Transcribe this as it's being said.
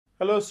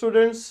Hello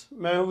students,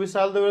 मैं हूं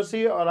विशाल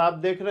देवर्सी और आप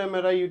देख रहे हैं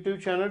मेरा यूट्यूब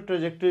चैनल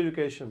ट्रेजेक्ट्री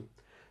एजुकेशन।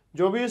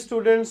 जो भी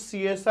students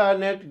CSR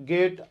net,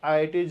 gate,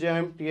 IIT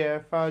jam,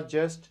 TIFR,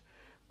 जेस्ट,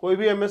 कोई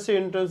भी MSc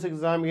एंट्रेंस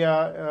एग्ज़ाम या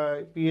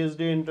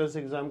PhD एंट्रेंस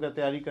एग्ज़ाम का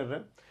तैयारी कर रहे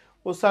हैं,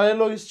 वो सारे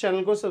लोग इस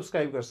चैनल को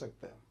सब्सक्राइब कर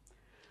सकते हैं।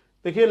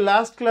 देखिए,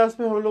 लास्ट क्लास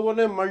में हम लोगों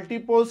ने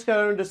मल्टीपोल्स के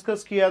बारे में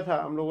डिस्कस किया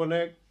था। हम लोगों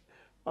ने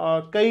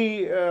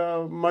कई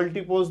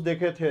मल्टीपोल्स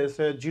देखे थे।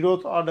 जैसे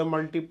zeroth order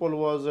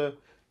multipole was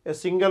a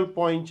single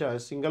point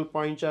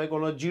charge को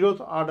हम जीरोथ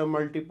ऑर्डर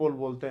मल्टीपोल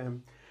बोलते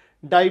हैं।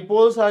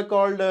 Dipoles are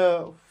called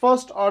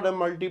first order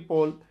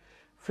multipole.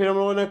 फिर हम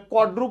लोगों ने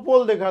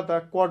क्वाड्रुपोल देखा था,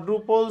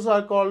 क्वाड्रुपोल्स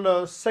are called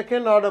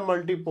second order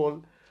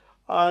multipole.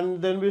 And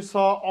then we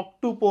saw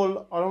ऑक्टूपोल।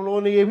 और हम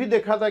लोगों ने ये भी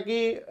देखा था कि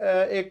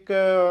एक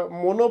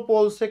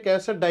मोनोपोल से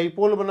कैसे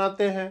डाइपोल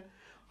बनाते हैं,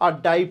 और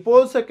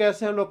डाइपोल से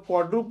कैसे हम लोग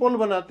क्वाड्रुपोल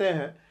बनाते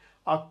हैं,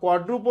 और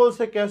क्वाड्रुपोल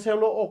से कैसे हम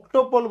लोग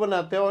ऑक्टोपोल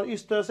बनाते हैं, और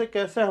इस तरह से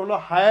कैसे हम लोग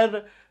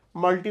हायर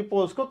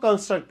मल्टीपोल्स को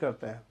कंस्ट्रक्ट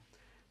करते हैं।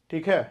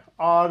 ठीक है।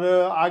 और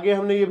आगे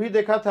हमने ये भी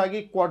देखा था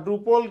कि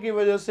क्वाड्रुपोल की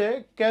वजह से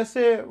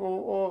कैसे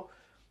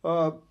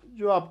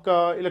जो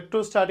आपका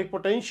इलेक्ट्रोस्टैटिक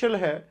पोटेंशियल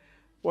है,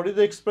 what is the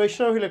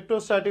expression of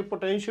electrostatic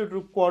potential to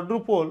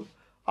quadrupole.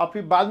 और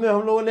फिर बाद में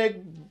हम लोगों ने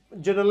एक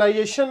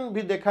जनरलाइजेशन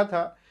भी देखा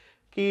था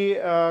कि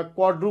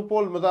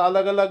क्वाड्रुपोल मतलब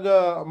अलग अलग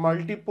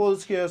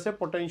मल्टीपोल्स की वजह से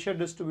पोटेंशियल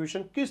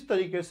डिस्ट्रीब्यूशन किस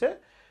तरीके से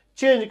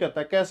चेंज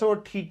करता है, कैसे वो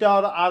थीटा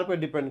और आर पे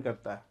डिपेंड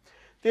करता है।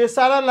 तो ये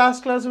सारा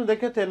लास्ट क्लास में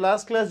देखे थे।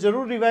 लास्ट क्लास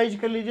जरूर रिवाइज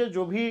कर लीजिए।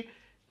 जो भी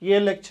ये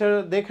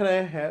लेक्चर देख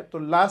रहे हैं तो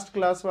लास्ट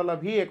क्लास वाला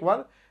भी एक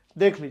बार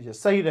देख लीजिए,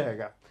 सही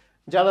रहेगा,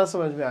 ज़्यादा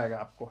समझ में आएगा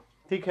आपको।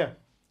 ठीक है,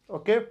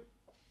 ओके।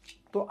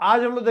 तो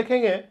आज हम लोग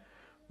देखेंगे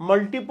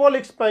multiple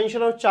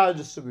expansion of charge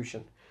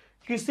distribution.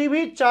 किसी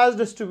भी चार्ज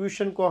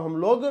डिस्ट्रीब्यूशन को हम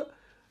लोग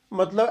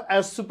मतलब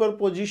as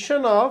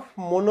superposition of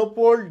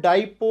monopole,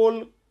 dipole,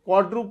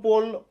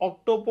 quadrupole,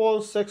 ऑक्टोपोल,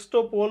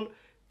 सेक्सटोपोल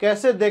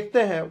कैसे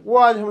देखते हैं वो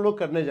आज हम लोग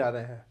करने जा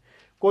रहे हैं।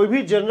 कोई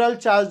भी जनरल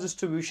चार्ज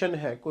डिस्ट्रीब्यूशन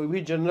है, कोई भी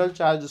जनरल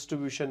चार्ज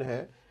डिस्ट्रीब्यूशन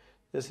है,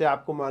 जैसे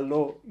आपको मान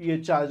लो ये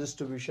चार्ज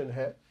डिस्ट्रीब्यूशन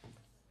है,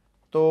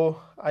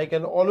 तो I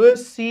can always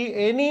see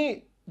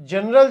any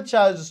general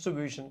charge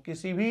distribution,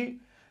 किसी भी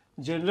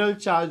जनरल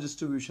चार्ज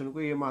डिस्ट्रीब्यूशन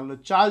को, ये मान लो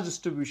चार्ज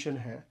डिस्ट्रीब्यूशन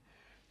है,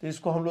 तो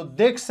इसको हम लोग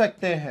देख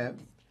सकते हैं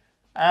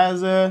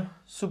as a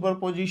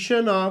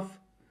superposition of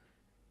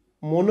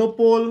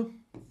monopole,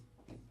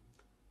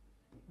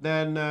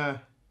 then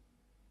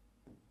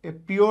a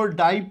pure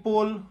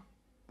dipole,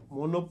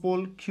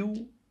 monopole Q,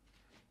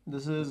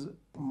 this is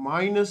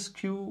minus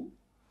Q,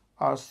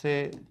 or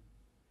say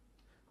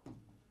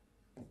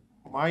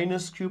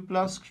minus Q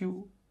plus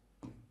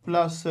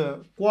plus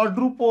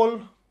quadrupole,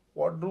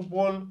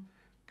 quadrupole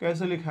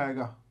कैसे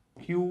लिखाएगा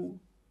Q,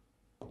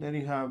 then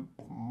you have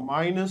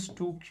minus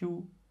 2Q,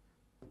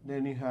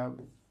 then you have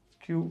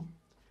Q।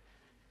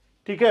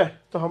 ठीक है,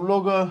 तो हम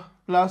लोग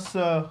plus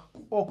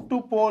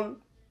ऑक्टूपोल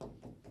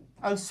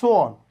and so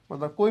on,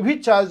 मतलब कोई भी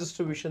charge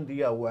distribution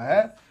दिया हुआ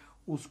है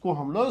उसको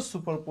हम लोग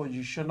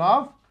superposition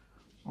of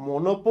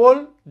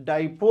monopole,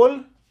 dipole,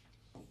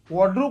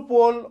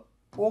 quadrupole,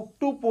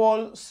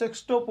 ऑक्टूपोल,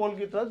 सेक्सटोपोल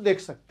की तरह देख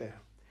सकते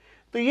हैं।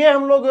 तो ये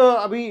हम लोग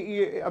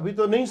अभी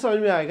तो नहीं समझ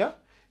में आएगा,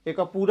 एक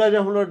पूरा जब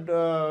हम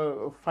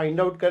लोग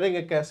फाइंड आउट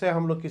करेंगे कैसे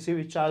हम लोग किसी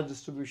भी चार्ज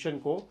डिस्ट्रीब्यूशन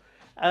को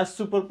as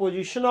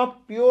superposition of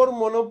pure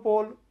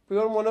monopole,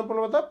 pure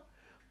monopole मतलब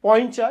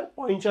पॉइंट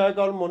चार्ज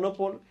का और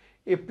monopole,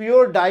 a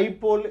pure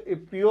dipole, a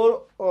pure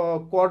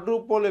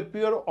quadrupole, a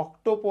pure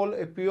octopole,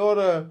 a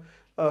pure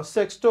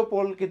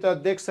sextopole की तरह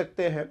देख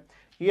सकते हैं।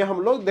 ये हम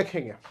लोग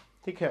देखेंगे।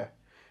 ठीक है,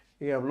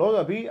 ये हम लोग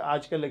अभी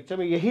आज के लेक्चर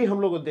में यही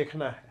हम लोग को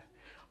देखना है।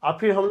 और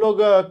फिर हम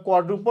लोग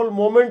क्वाड्रुपल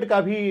मोमेंट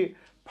का भी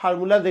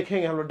फार्मूला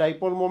देखेंगे। हम लोग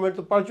डाइपोल मोमेंट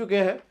तो पढ़ चुके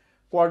हैं,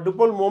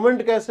 क्वाड्रुपल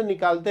मोमेंट कैसे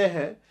निकालते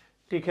हैं,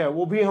 ठीक है,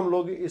 वो भी हम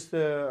लोग इस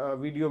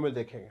वीडियो में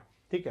देखेंगे।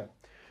 ठीक है,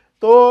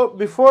 तो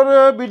बिफोर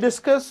वी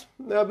डिस्कस,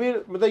 अभी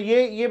मतलब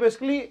ये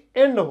बेसिकली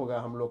एंड होगा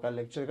हम लोग का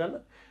लेक्चर का ना।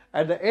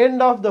 At the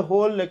end of the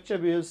whole lecture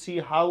we will see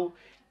how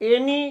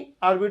any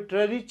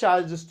arbitrary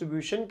charge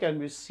distribution can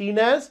be seen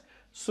as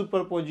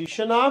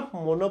superposition of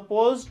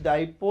monopoles,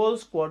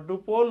 dipoles,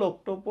 quadrupole,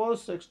 ऑक्टोपोल,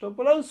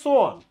 सेक्सटोपोल and so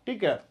on.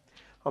 ठीक है,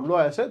 हम लोग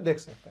ऐसे देख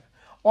सकते हैं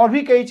और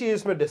भी कई चीज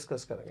इसमें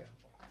डिस्कस करेंगे।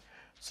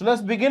 So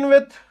let's begin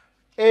with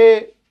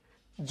a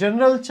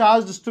general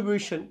charge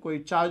distribution. कोई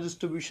चार्ज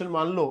डिस्ट्रीब्यूशन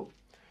मान लो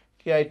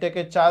कि I take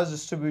a charge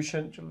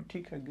distribution, चलो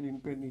ठीक है, ग्रीन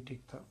पे नहीं ठीक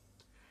था,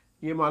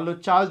 ये मान लो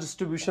चार्ज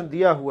डिस्ट्रीब्यूशन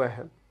दिया हुआ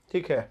है।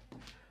 ठीक है,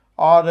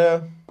 और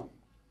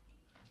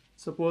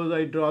suppose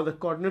I draw the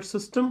coordinate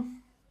system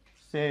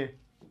से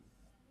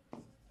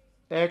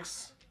x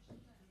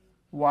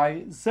y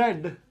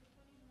z।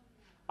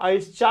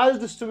 इस चार्ज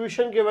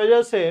डिस्ट्रीब्यूशन की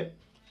वजह से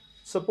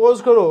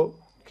सपोज करो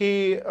कि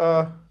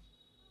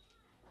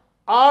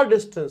r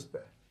डिस्टेंस पे,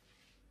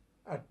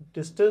 at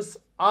distance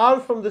r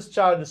from this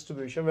charge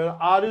distribution, where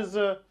r is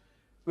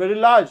very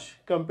large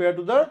compared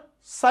to the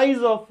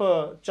size of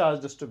charge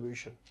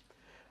distribution,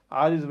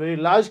 r is very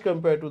large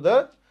compared to the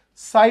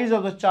size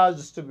of the charge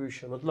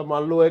distribution। मतलब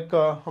मान लो एक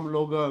हम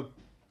लोग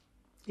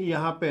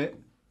यहाँ पे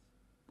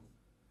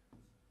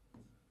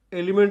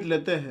element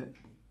लेते हैं,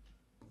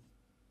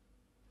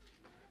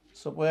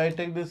 suppose I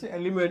take this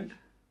element,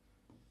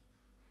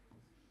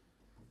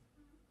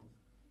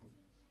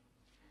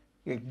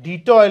 एक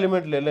डीटो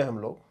एलिमेंट ले लें हम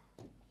लोग,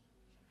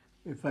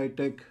 if I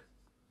take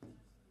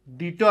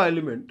ditto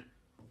element,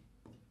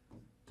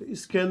 तो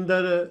इसके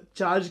अंदर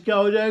चार्ज क्या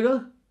हो जाएगा,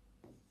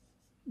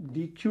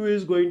 dq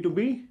is going to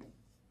be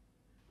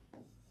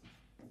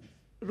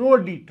row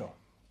ditto.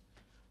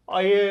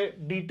 और ये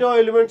डीटो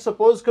एलिमेंट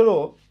सपोज करो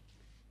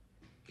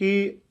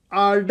कि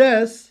r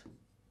डैश,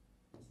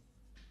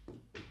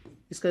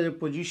 इसका जो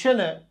पोजीशन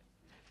है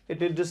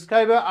it is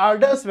describe by r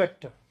dash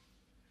vector.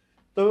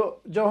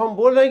 तो जब हम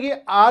बोल रहे हैं कि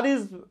r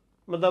इज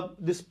मतलब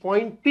दिस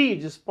पॉइंट p,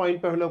 जिस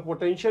पॉइंट पे हम लोग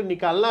पोटेंशियल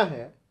निकालना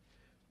है,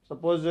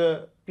 suppose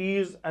p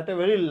is at a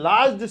very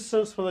large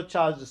distance from the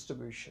charge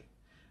distribution.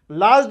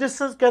 Large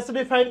distance कैसे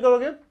डिफाइन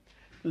करोगे,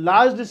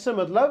 लार्ज डिस्टेंस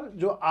मतलब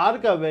जो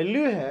r का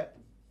वैल्यू है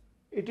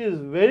it is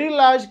very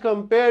large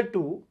compare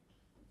to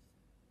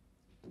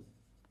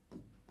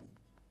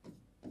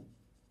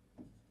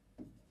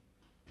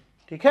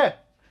ठीक है,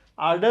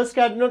 r डैश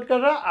क्या डिनोट कर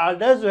रहा है, r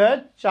डैश जो है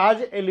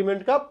चार्ज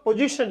एलिमेंट का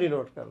पोजीशन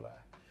डिनोट कर रहा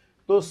है।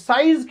 तो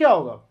साइज क्या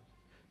होगा,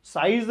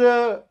 size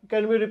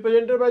can be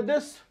represented by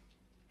this,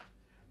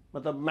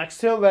 मतलब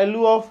maximum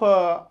value of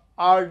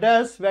r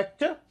dash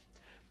vector,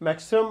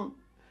 maximum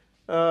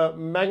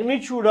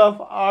magnitude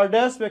of r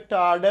dash vector,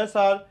 r dash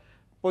are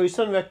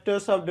position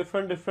vectors of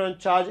different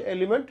charge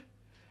element।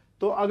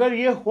 तो अगर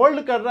ये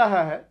होल्ड कर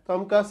रहा है तो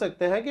हम कह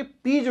सकते हैं कि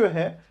p जो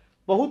है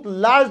बहुत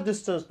लार्ज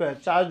डिस्टेंस पे है,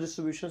 चार्ज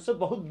डिस्ट्रीब्यूशन से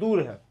बहुत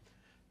दूर है,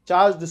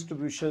 चार्ज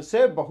डिस्ट्रीब्यूशन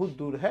से बहुत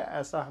दूर है,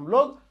 ऐसा हम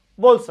लोग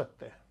बोल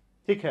सकते हैं।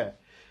 ठीक है,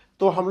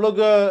 तो हम लोग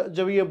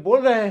जब ये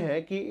बोल रहे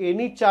हैं कि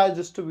any charge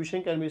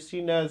distribution can be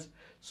seen as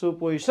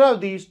superposition of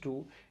these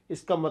two,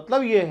 इसका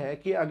मतलब ये है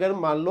कि अगर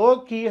मान लो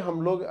कि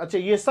हम लोग, अच्छा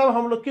ये सब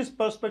हम लोग किस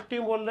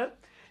पर्सपेक्टिव बोल रहे हैं,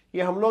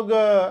 ये हम लोग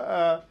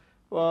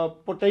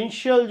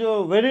पोटेंशियल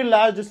जो वेरी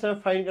लार्ज डिस्टेंस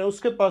फाइंड करें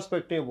उसके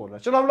पर्सपेक्टिव बोल रहे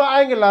हैं। चलो हम लोग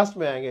आएंगे, लास्ट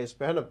में आएंगे इस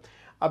पे, है ना,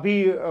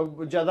 अभी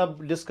ज़्यादा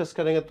डिस्कस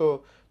करेंगे तो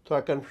थोड़ा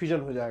कन्फ्यूजन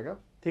हो जाएगा।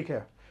 ठीक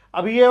है,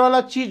 अभी ये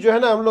वाला चीज़ जो है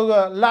ना हम लोग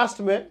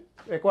लास्ट में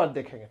एक बार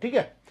देखेंगे। ठीक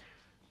है,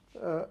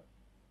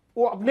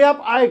 वो अपने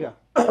आप आएगा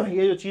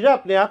ये जो चीज़ है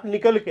अपने आप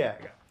निकल के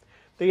आएगा।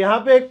 तो यहाँ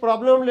पे एक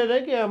प्रॉब्लम हम ले रहे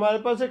हैं कि हमारे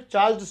पास एक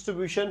चार्ज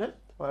डिस्ट्रीब्यूशन है,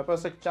 हमारे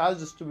पास एक चार्ज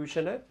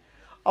डिस्ट्रीब्यूशन है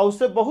और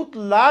उससे बहुत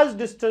लार्ज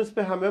डिस्टेंस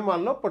पे हमें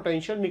मान लो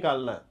पोटेंशियल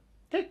निकालना है।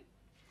 ठीक,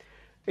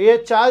 ये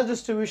चार्ज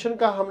डिस्ट्रीब्यूशन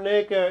का हमने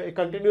एक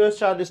कंटिन्यूअस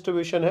चार्ज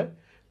डिस्ट्रीब्यूशन है,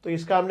 तो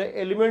इसका हमने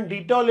एलिमेंट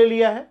डीटो ले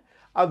लिया है।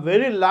 अब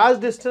very large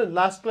distance,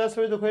 last class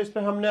में देखो इस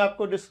पर हमने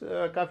आपको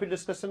काफ़ी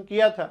डिस्कशन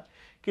किया था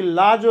कि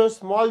लार्ज और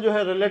स्मॉल जो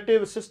है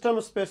रिलेटिव सिस्टम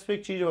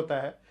स्पेसिफिक चीज़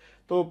होता है।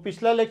 तो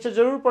पिछला लेक्चर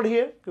जरूर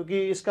पढ़िए क्योंकि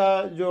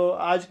इसका जो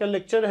आज का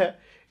लेक्चर है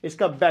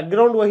इसका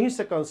बैकग्राउंड वहीं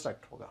से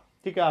कंस्ट्रक्ट होगा।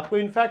 ठीक है, आपको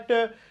इनफैक्ट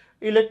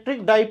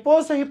इलेक्ट्रिक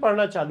डाइपोल से ही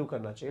पढ़ना चालू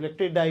करना चाहिए।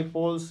 इलेक्ट्रिक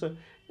डाइपोल्स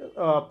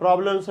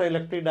प्रॉब्लम्स है,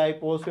 इलेक्ट्रिक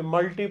डाइपोल्स में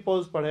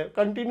मल्टीपोल्स पढ़े,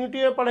 कंटिन्यूटी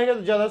में पढ़ेंगे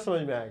तो ज़्यादा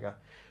समझ में आएगा।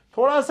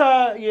 थोड़ा सा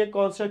ये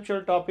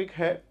कॉन्सेप्चुअल टॉपिक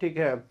है, ठीक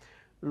है,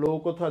 लोगों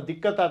को थोड़ा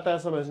दिक्कत आता है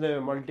समझने में,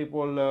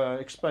 multipole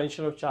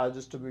expansion of charge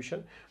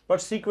distribution, but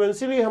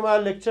sequentially हमारा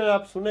लेक्चर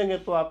आप सुनेंगे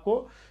तो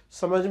आपको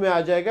समझ में आ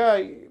जाएगा,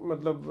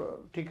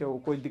 मतलब ठीक है, वो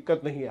कोई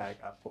दिक्कत नहीं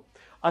आएगा आपको।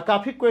 और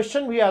काफ़ी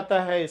क्वेश्चन भी आता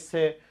है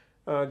इससे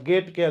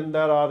गेट के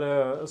अंदर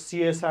और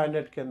CSI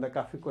नेट के अंदर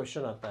काफ़ी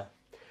क्वेश्चन आता है,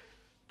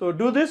 तो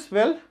डू दिस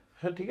वेल।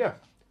 ठीक है,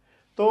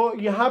 तो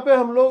यहाँ पे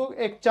हम लोग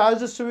एक चार्ज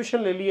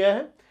डिस्ट्रीब्यूशन ले लिया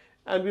है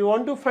and we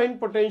want to find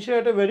potential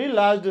at a very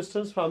large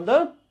distance from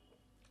the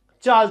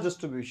charge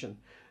distribution.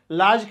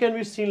 Large can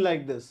be seen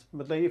like this,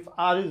 मतलब if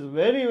r is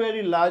very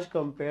very large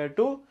compare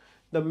to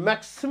the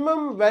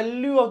maximum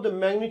value of the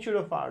magnitude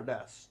of r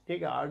dash।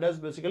 ठीक है, r dash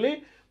basically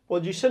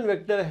position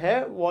vector है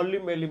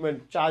volume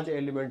element, charge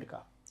element का।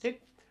 ठीक,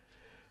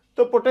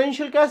 तो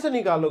potential कैसे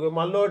निकालोगे,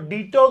 मान लो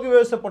डीटो की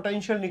वजह से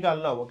पोटेंशियल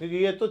निकालना हो,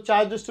 क्योंकि ये तो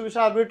charge distribution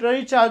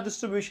arbitrary charge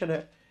distribution है,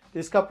 तो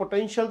इसका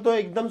पोटेंशियल तो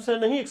एकदम से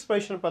नहीं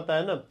एक्सप्रेशन पता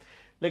है ना,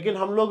 लेकिन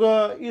हम लोग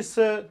इस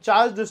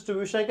चार्ज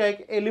डिस्ट्रीब्यूशन का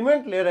एक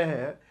एलिमेंट ले रहे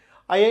हैं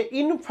और ये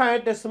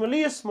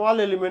इनफाइनिटेसिमली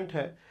स्मॉल एलिमेंट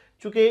है।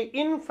 चूंकि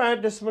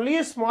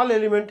इनफाइनिटेसिमली स्मॉल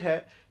एलिमेंट है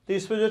तो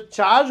इसमें जो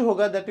चार्ज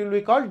होगा that will be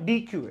called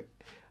dq।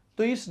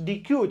 तो इस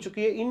dq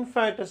चूंकि ये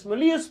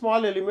इनफाइनिटेसिमली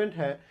स्मॉल एलिमेंट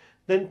है,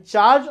 then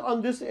charge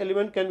on this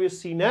element can be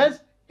seen as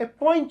a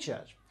point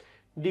charge.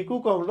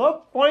 dq को हम लोग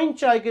पॉइंट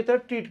चार्ज की तरह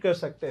ट्रीट कर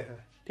सकते हैं।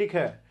 ठीक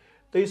है,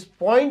 तो इस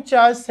पॉइंट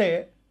चार्ज से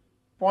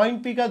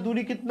पॉइंट p का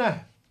दूरी कितना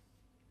है,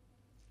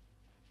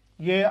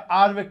 ये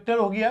r वेक्टर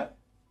हो गया।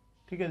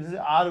 ठीक है, जैसे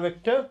r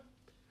वेक्टर,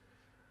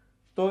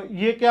 तो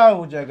ये क्या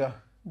हो जाएगा,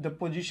 the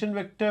position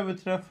vector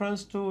with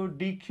reference to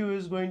dq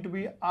is going to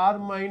be r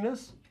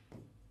minus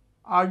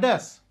r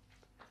dash,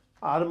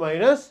 r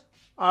minus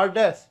r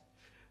dash।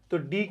 तो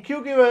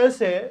dq की वजह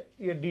से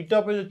ये डीटा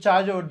पे जो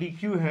चार्ज है वो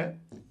dq है,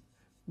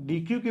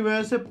 dq की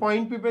वजह से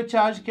पॉइंट p पे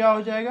चार्ज क्या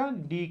हो जाएगा,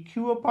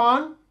 dq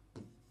upon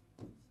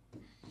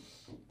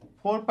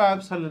 4 pi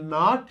epsilon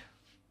not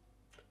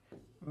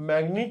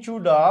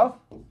magnitude of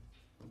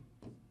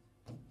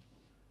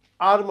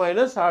r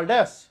minus r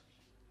dash,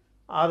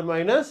 r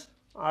minus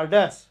are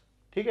dash,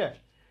 ठीक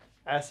है,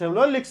 ऐसे हम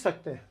लोग लिख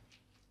सकते हैं।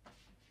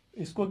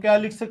 इसको क्या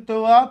लिख सकते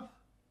हो आप,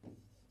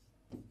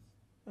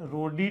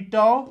 रो डी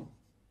टाउ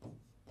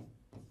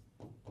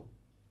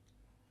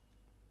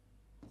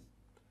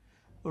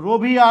रो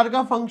भी आर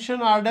का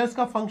फंक्शन, आर डैश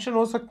का फंक्शन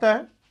हो सकता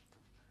है।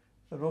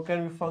 Row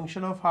can be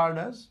function of are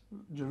dash,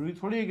 जरूरी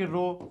थोड़ी है कि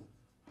रो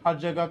हर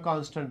जगह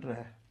कांस्टेंट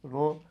रहे,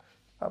 रो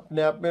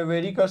अपने आप में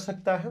वेरी कर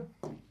सकता है।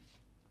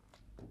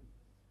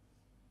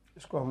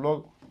 इसको हम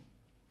लोग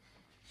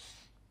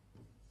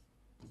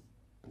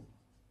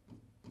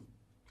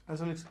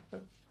ऐसा लिख सकते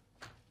हैं,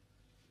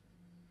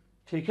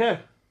 ठीक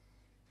है,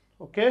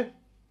 ओके।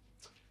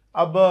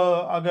 अब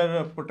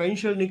अगर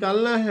पोटेंशियल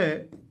निकालना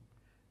है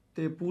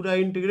तो पूरा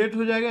इंटीग्रेट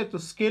हो जाएगा। तो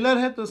स्केलर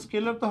है तो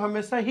स्केलर तो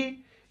हमेशा ही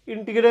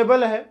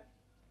इंटीग्रेबल है,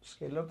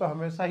 स्केलर तो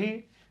हमेशा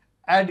ही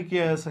ऐड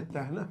किया जा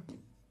सकता है ना।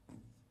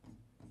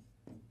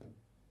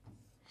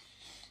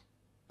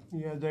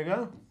 ये आ जाएगा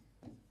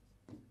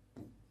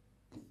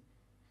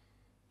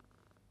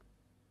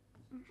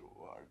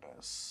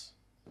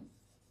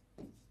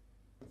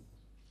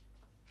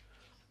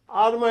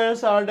आर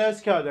माइनस आर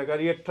डैश क्या हो जाएगा,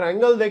 ये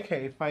ट्रायंगल देखें,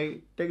 if I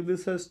take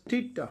this as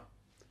theta,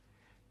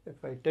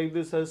 if I take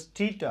this as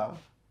theta,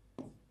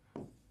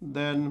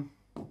 then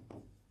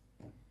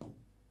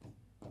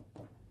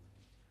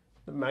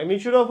the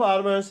magnitude of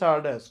r minus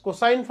r dash,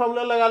 cosine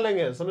formula लगा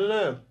लेंगे, समझ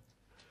रहे हैं।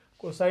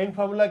 कोसाइन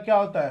फार्मूला क्या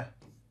होता है,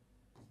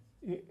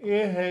 ये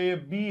a है, ये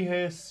b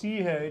है, c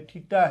है,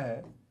 थीटा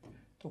है।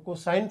 तो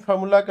कोसाइन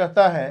फार्मूला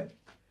कहता है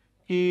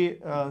कि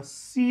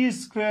c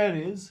square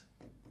is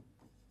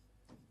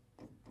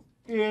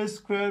a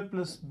square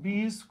plus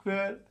b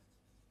square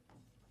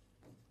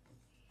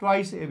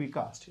twice ab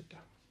cos theta,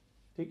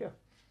 ठीक है।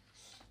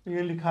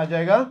 ये लिखा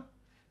जाएगा।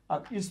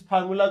 अब इस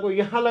फार्मूला को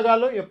यहां लगा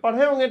लो, ये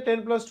पढ़े होंगे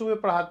 10+2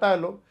 में पढ़ाता है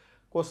लोग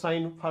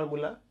कोसाइन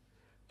फार्मूला।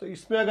 तो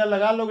इसमें अगर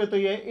लगा लोगे तो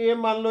ये a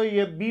मान लो,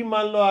 ये b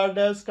मान लो, r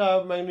डैश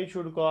का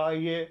मैग्नीट्यूड का,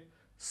 ये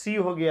c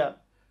हो गया।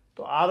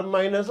 तो r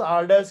माइनस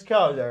r डैश क्या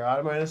हो जाएगा,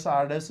 r minus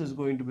r dash is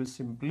going to be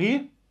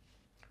simply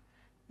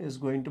is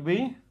going to be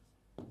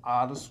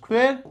r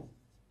square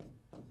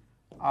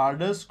r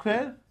dash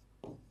square,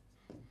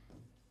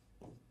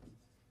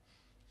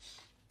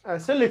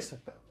 ऐसे लिख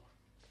सकते हैं।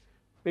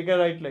 We can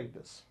write like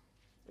this,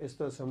 इस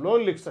तरह से हम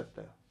लोग लिख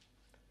सकते हैं।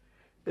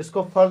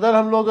 इसको फर्दर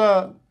हम लोग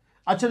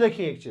अच्छा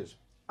देखिए एक चीज,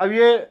 अब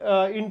ये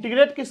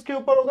इंटीग्रेट किसके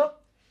ऊपर होगा,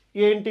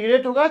 ये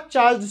इंटीग्रेट होगा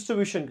चार्ज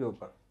डिस्ट्रीब्यूशन के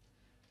ऊपर,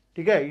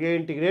 ठीक है। ये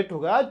इंटीग्रेट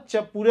होगा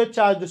पूरे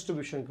चार्ज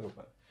डिस्ट्रीब्यूशन के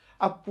ऊपर।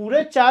 अब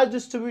पूरे चार्ज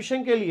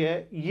डिस्ट्रीब्यूशन के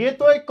लिए ये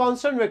तो एक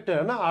कांस्टेंट वेक्टर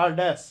है ना, are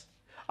dash,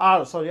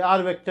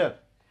 are vector,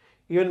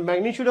 even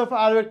magnitude of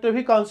are vector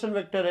भी कांस्टेंट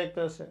वेक्टर है एक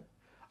तरह से।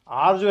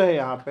 R जो है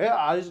यहाँ पे,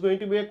 R is going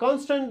to be a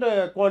constant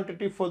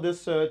quantity for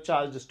this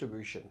charge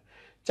distribution.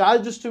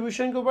 Charge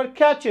distribution के ऊपर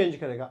क्या चेंज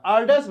करेगा,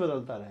 R डैश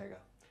बदलता रहेगा।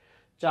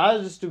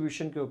 चार्ज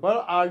डिस्ट्रीब्यूशन के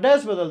ऊपर R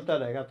डैश बदलता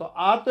रहेगा। तो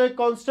R तो एक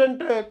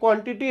कांस्टेंट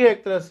क्वांटिटी है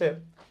एक तरह से।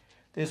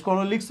 तो इसको हम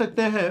लोग लिख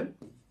सकते हैं,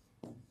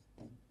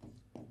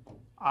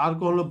 R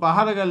को हम लोग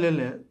बाहर अगर ले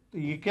लें तो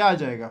ये क्या आ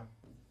जाएगा,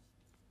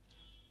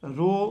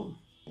 रो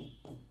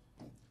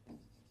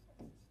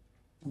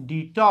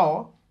डी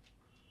टाउ,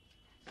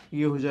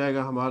 ये हो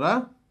जाएगा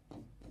हमारा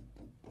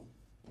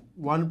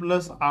 1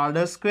 plus are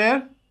dash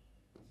square,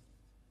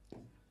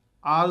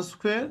 are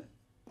square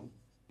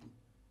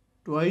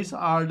twice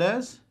are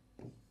dash,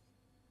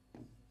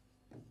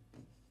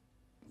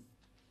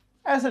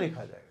 ऐसा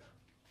लिखा जाएगा,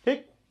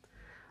 ठीक।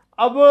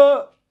 अब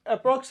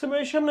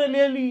अप्रोक्सीमेशन ने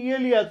ये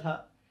लिया था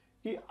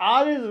कि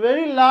r is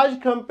very large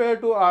compare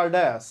to are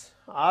dash,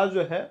 r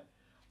जो है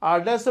आर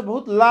डैश से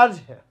बहुत लार्ज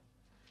है।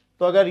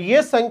 तो अगर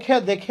ये संख्या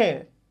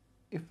देखें,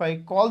 if I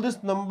call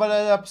this number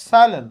as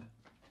epsilon,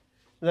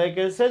 then I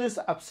can say this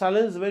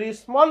epsilon is very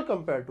small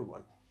compared to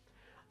 1.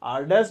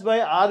 R dash by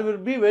R will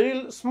be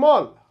very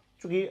small.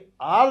 चूंकि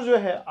R जो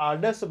है R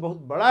dash से बहुत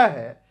बड़ा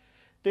है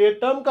तो ये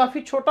टर्म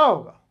काफी छोटा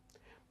होगा।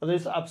 मतलब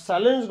इस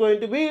epsilon is going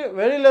to be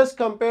very less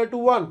compared to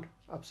 1.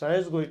 Epsilon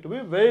is going to be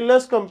very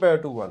less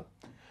compared to 1.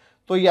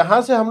 तो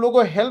यहाँ से हम लोग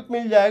को हेल्प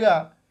मिल जाएगा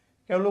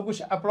कि हम लोग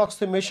कुछ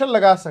अप्रोक्सीमेशन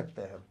लगा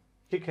सकते हैं,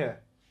 ठीक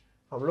है।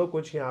 हम लोग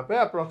कुछ यहाँ पे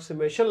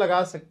अप्रोक्सीमेशन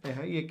लगा सकते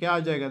हैं। ये क्या आ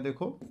जाएगा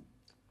देखो,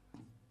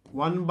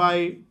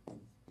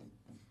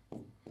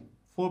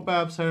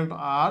 1/4π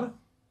r,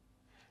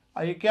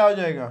 और ये क्या हो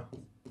जाएगा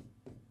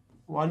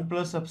 1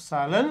 plus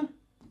epsilon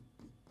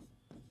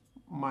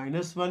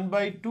minus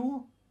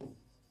 1/2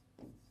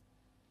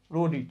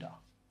 row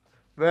डीटा,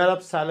 where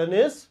epsilon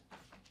is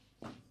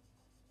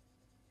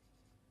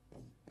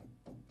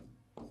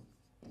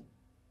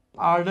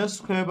r dash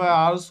square by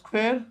r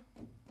square.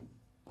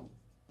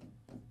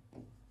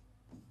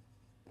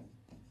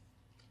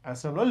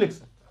 ऐसे हम लोग लिख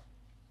सकते हैं,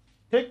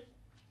 ठीक।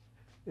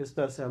 इस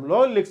तरह से हम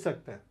लोग लिख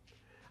सकते हैं।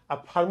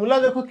 अब फार्मूला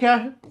देखो क्या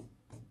है,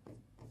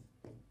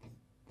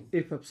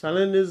 if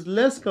epsilon is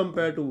less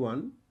compare to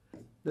 1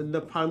 then the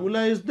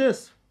formula is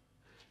this.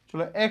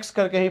 चलो x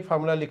करके ही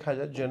फार्मूला लिखा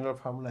जाए, जनरल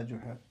फार्मूला जो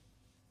है।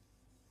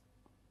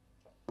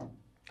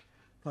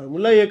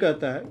 फार्मूला ये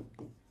कहता है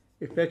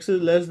if x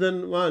is less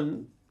than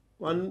 1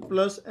 1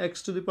 plus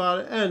x to the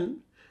power n,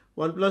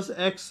 1 plus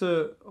x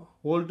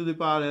whole to the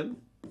power n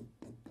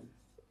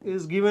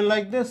is given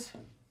like this.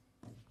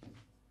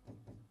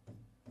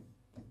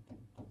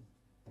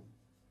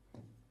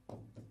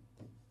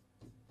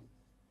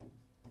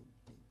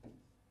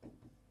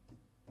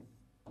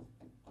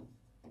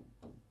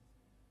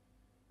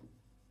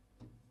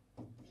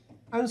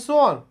 And so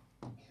on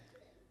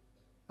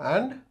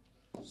and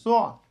so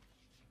on.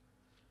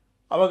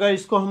 अब अगर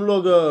इसको हम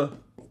लोग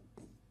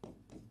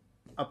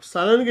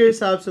अपसारण के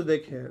हिसाब से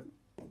देखें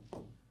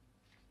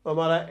तो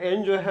हमारा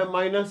n जो है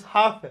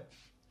 -12 है,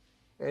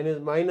 n इज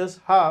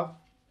 -12,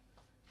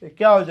 तो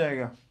क्या हो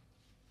जाएगा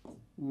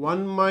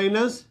 1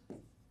 minus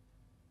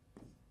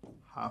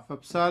half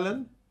epsilon,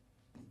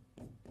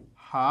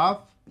 half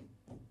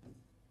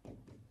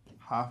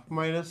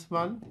minus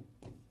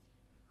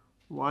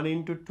 1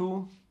 into 2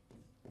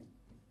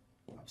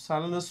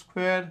 epsilon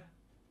square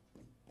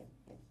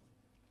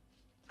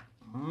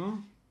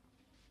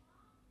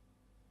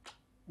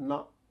ना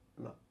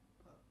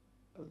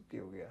गलती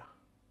हो गया,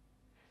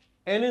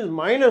 n is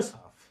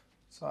 -12,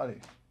 sorry,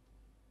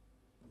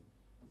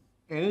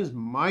 n is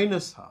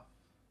 -12,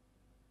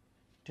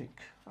 ठीक,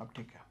 अब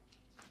ठीक है,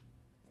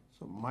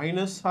 so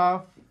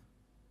 -12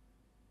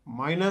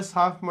 minus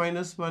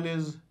 1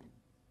 is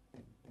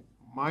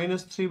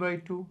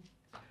 -3/2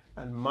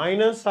 and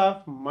 -12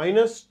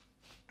 minus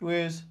 2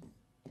 is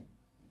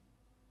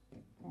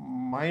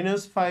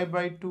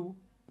 -5/2,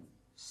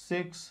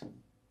 6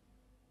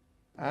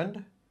 and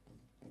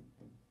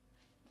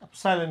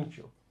epsilon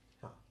cube.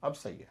 हाँ अब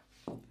सही है,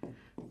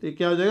 तो ये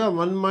क्या हो जाएगा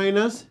 1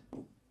 minus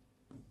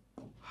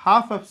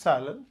half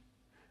epsilon,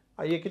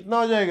 ये कितना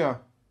हो जाएगा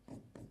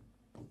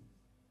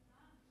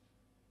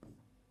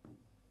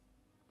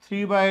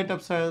 3/8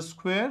 epsilon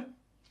स्क्वायर,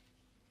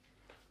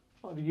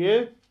 और ये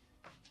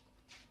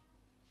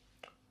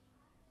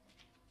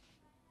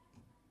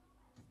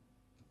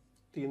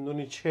तीन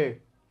दूनी 6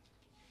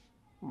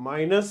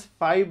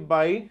 -5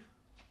 by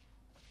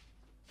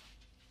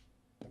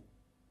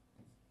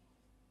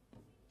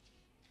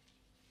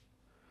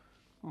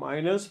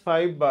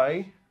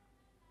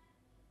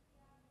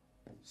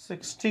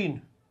 16.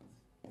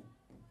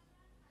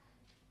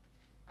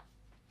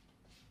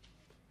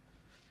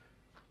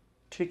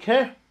 ठीक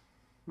है,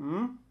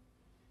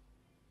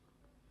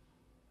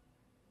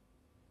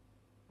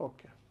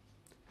 ओके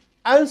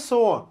एंड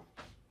सो ऑन.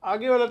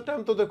 आगे वाला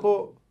टर्म तो देखो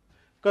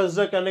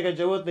कंसिडर करने की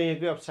जरूरत नहीं है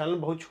क्योंकि एप्सिलॉन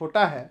बहुत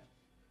छोटा है,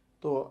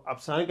 तो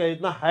एप्सिलॉन का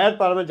जितना हायर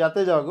पावर में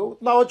जाते जाओगे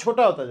उतना वो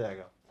छोटा होता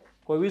जाएगा.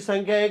 कोई भी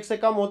संख्या 1 से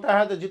कम होता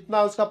है तो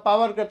जितना उसका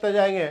पावर करते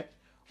जाएंगे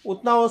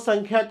उतना वो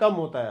संख्या कम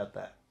होता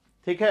जाता है.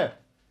 ठीक है,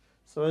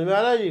 समझ में आ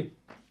रहा है जी?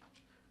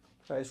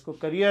 तो इसको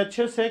करिए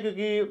अच्छे से,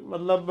 क्योंकि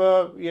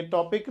मतलब ये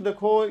टॉपिक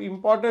देखो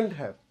इम्पॉर्टेंट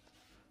है,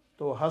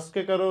 तो हंस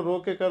के करो रो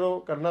के करो,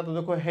 करना तो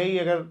देखो है ही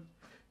अगर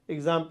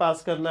एग्ज़ाम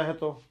पास करना है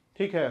तो.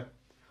 ठीक है,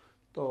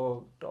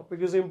 तो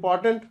टॉपिक इज़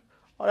इम्पॉर्टेंट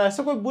और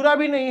ऐसा कोई बुरा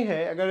भी नहीं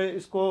है अगर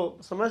इसको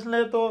समझ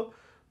ले तो,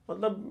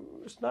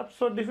 मतलब इट्स नॉट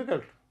सो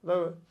डिफिकल्ट.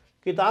 मतलब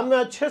किताब में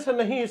अच्छे से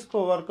नहीं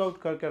इसको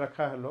वर्कआउट करके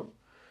रखा है लोग,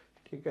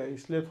 ठीक है,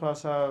 इसलिए थोड़ा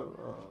सा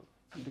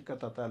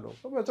दिक्कत आता है लोग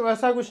को. तो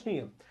ऐसा कुछ नहीं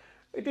है,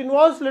 it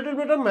involves little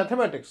bit of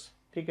mathematics.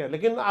 ठीक है,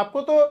 लेकिन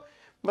आपको तो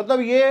मतलब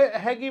ये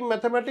है कि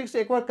मैथमेटिक्स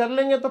एक बार कर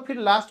लेंगे तो फिर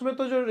लास्ट में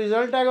तो जो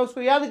रिजल्ट आएगा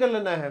उसको याद कर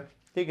लेना है.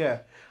 ठीक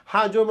है,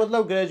 हाँ जो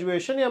मतलब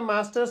ग्रेजुएशन या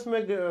मास्टर्स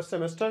में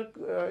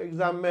सेमेस्टर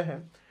एग्जाम में है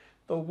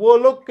तो वो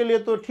लोग के लिए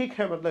तो ठीक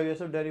है, मतलब ये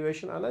सब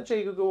डेरिवेशन आना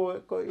चाहिए क्योंकि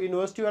वो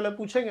यूनिवर्सिटी वाले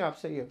पूछेंगे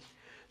आपसे ये.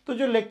 तो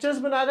जो लेक्चर्स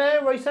बना रहे हैं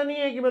वैसा नहीं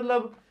है कि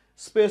मतलब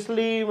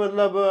स्पेशली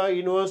मतलब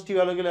यूनिवर्सिटी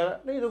वालों के लिए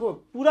नहीं, देखो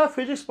पूरा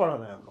फिजिक्स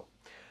पढ़ाना है हम लोग.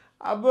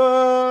 अब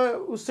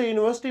उससे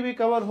यूनिवर्सिटी भी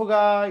कवर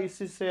होगा,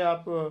 इसी से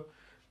आप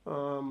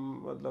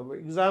मतलब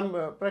एग्ज़ाम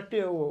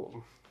प्रैक्टिस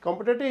वो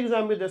कॉम्पिटिटिव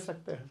एग्ज़ाम भी दे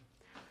सकते हैं.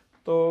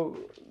 तो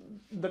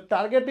the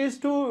target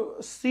is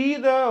to see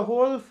the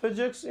whole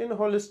physics in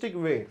holistic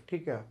way.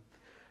 ठीक है,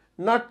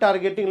 not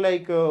targeting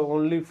like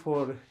only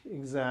for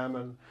exam,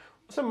 and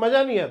उससे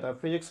मज़ा नहीं आता,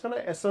 फिजिक्स का ना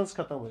एसेंस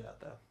खत्म हो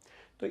जाता है.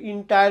 तो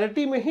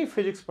इंटायरिटी में ही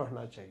फिजिक्स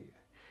पढ़ना चाहिए,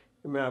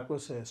 मैं आपको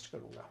सजेस्ट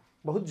करूँगा.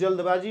 बहुत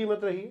जल्दबाजी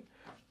मत रहिए,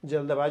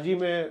 जल्दबाजी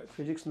में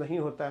फिजिक्स नहीं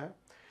होता है.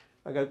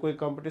 अगर कोई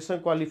कंपटीशन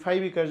क्वालिफाई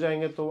भी कर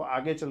जाएंगे तो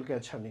आगे चल के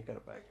अच्छा नहीं कर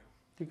पाएंगे.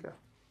 ठीक है,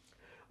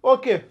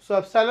 okay, so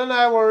epsilon I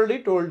have already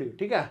told you.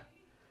 ठीक है,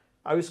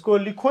 अब इसको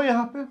लिखो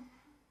यहाँ पे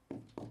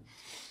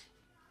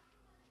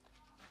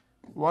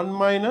 1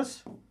 minus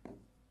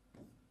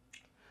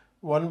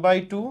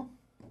 1/2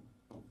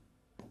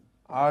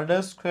 r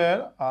dash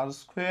square r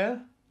square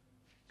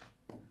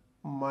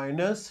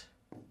minus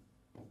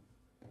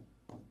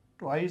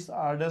twice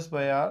r dash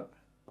by r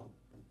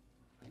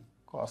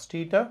cos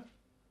theta.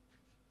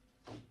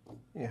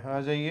 यहाँ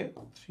आ जाइए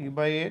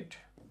 3/8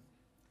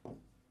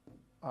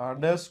 r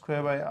dash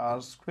square by r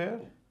square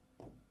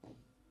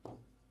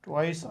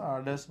twice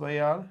r dash by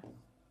r,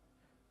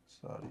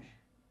 sorry,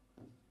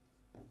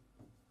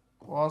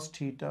 cos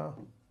theta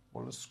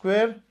whole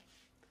square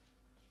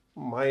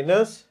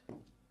minus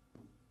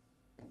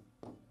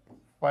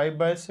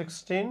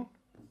 5/16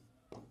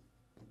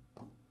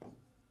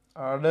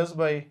 are dash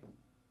by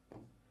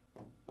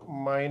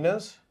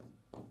minus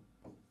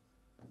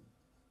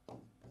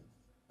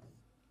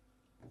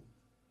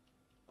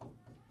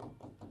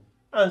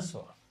and so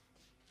on,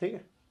 ठीक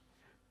है,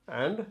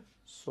 and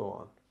so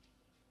on.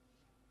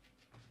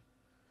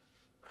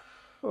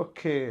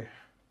 Okay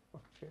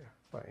okay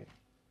fine,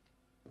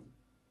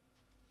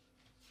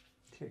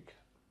 ठीक है।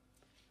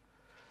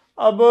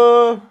 अब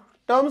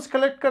terms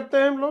collect करते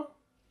हैं हम लोग।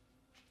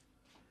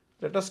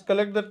 Let us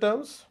collect the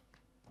terms.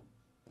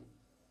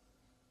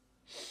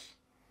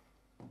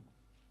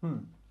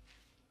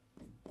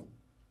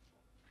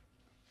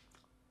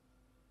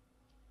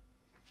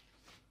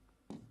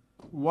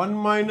 1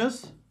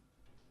 minus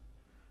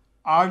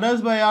are dash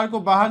by are को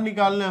बाहर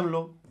निकालने हम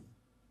लोग,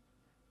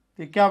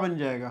 तो क्या बन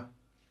जाएगा?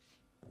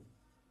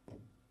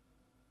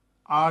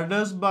 Are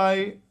dash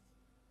by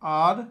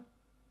are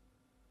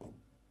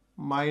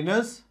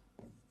minus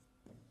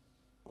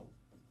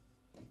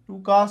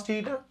 2 cos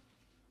theta.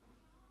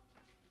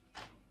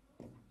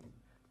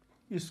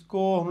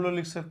 इसको हम लोग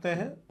लिख सकते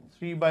हैं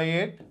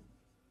 3/8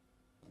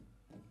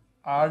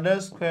 are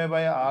dash square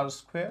by are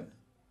square,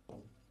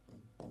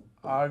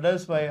 are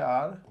dash by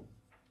are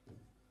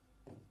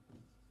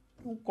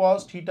 2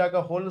 cos theta का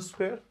होल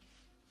स्क्वायर।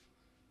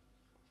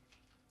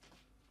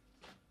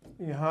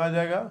 यहां आ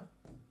जाएगा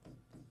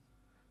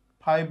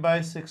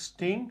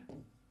 5/16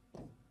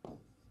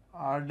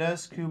 are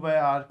dash Q by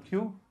are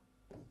Q,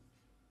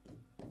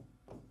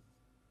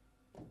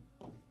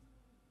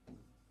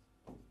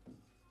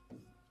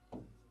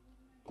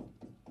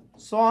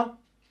 so on,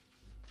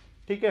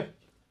 ठीक है।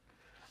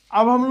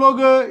 अब हम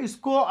लोग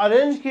इसको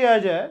अरेंज किया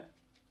जाए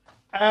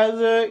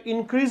as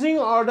increasing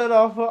order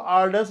of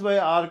are dash by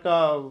are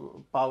का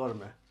पावर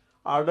में,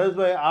 आर डैश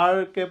बाई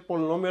आर के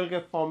पोलिनोमियल के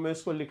फॉर्म में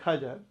इसको लिखा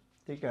जाए,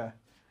 ठीक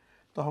है।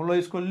 तो हम लोग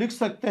इसको लिख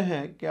सकते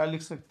हैं, क्या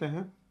लिख सकते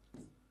हैं?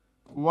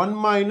 1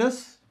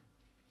 minus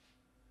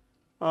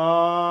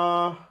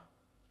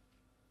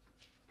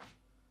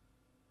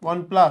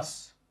 1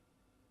 plus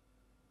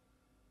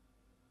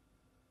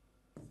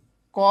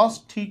cos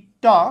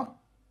theta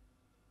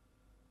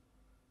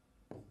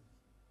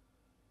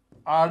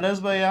are dash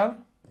by are.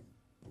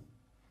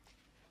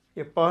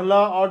 ये पहला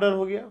ऑर्डर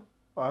हो गया,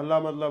 पहला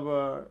मतलब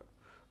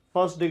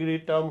फर्स्ट डिग्री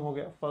टर्म हो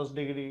गया, first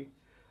degree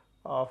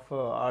of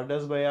are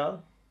dash by are,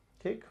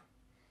 ठीक।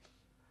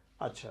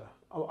 अच्छा,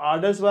 अब आर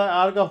डैश बाई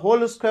आर का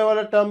होल स्क्वायर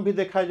वाला टर्म भी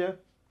देखा जाए,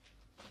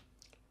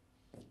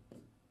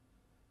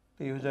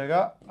 तो ये हो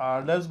जाएगा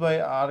आर डैश बाई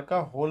आर का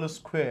होल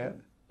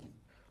स्क्वायर,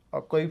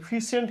 और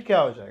कोएफिशिएंट क्या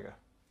हो जाएगा?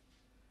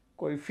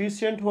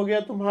 कोएफिशिएंट हो गया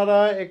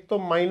तुम्हारा, एक तो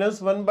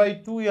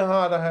 -1/2 यहां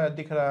आ रहा है,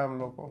 दिख रहा है हम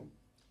लोग को,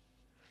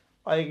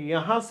 और एक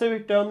यहां से भी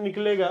टर्म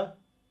निकलेगा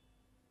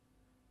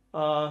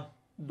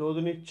 2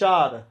 दूनी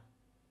 4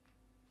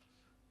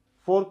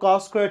 4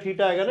 cos स्क्वायर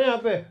थीटा आएगा ना यहाँ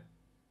पे,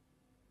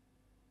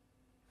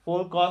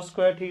 4 cos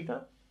स्क्वायर थीटा।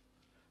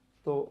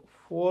 तो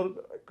 4,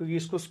 क्योंकि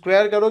इसको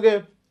स्क्वायर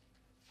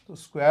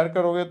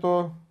करोगे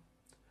तो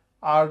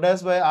आर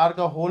डैश बाई आर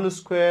का whole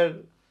square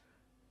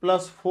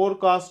plus 4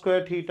 cos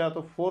square theta,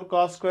 तो 4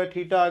 cos स्क्वायर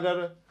थीटा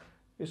अगर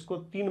इसको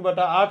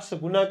 3/8 से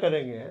गुना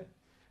करेंगे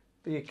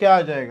तो ये क्या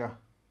आ जाएगा?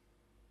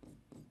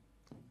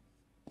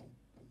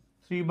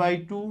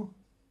 3/2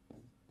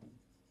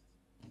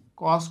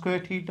 cos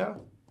स्क्वायर थीटा,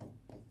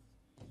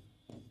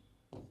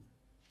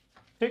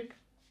 ठीक।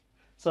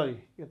 सॉरी,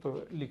 ये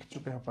तो लिख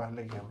चुके हैं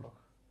पहले ही हम लोग।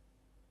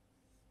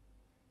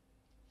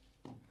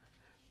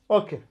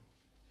 ओके,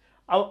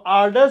 अब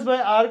आर डैश बाई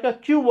आर का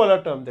क्यूब वाला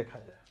टर्म देखा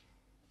जाए।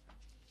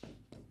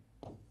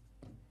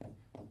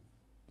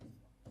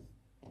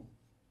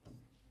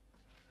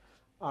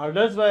 आर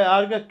डैश बाई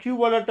आर का क्यूब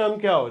वाला टर्म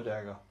क्या हो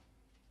जाएगा?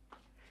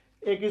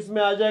 एक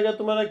इसमें आ जाएगा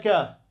तुम्हारा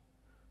क्या,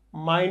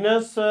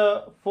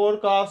 -4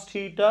 cos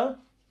theta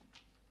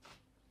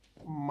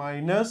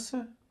minus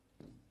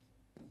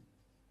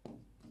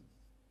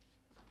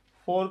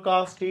 4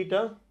 cos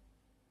theta,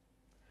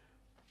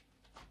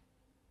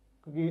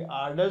 क्योंकि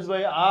आर डैश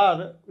बाई आर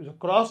जो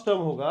क्रॉस टर्म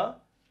होगा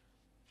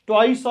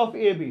twice of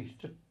A B,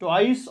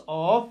 twice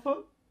of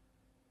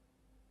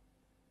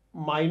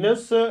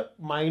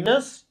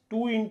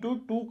 -2 into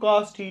 2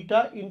 cos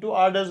theta into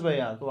are dash by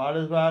are, तो आर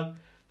डैश बाई आर,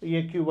 तो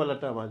ये क्यूब वाला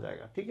टर्म आ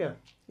जाएगा, ठीक है,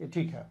 ये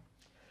ठीक है।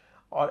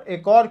 और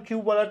एक और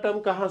क्यूब वाला टर्म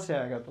कहां से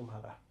आएगा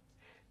तुम्हारा?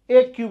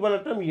 एक क्यूब वाला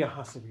टर्म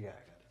यहां से भी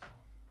आएगा,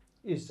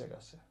 इस जगह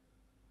से।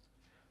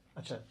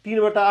 अच्छा,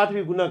 3/8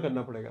 भी गुना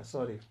करना पड़ेगा,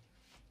 सॉरी,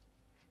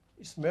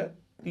 इसमें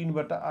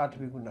 3/8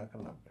 भी गुना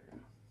करना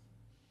पड़ेगा,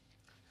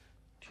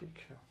 ठीक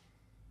है।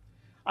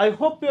 I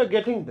hope you are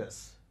getting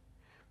this.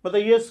 मतलब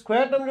ये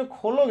स्क्वायर टर्म जो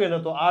खोलोगे ना,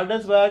 तो आर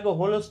डैश बाई आर का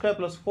whole square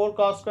plus 4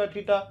 cos square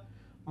theta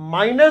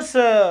minus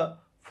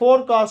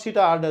 4 cos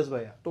theta are dash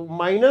by are, तो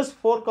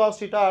 -4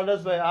 cos theta are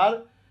dash by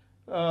are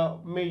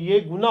में ये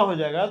गुना हो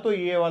जाएगा, तो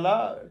ये वाला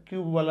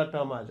क्यूब वाला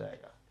टर्म आ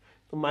जाएगा।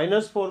 तो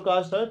 -4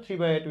 cos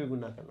 3/8 भी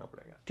गुना करना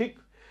पड़ेगा, ठीक।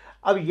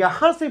 अब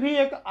यहां से भी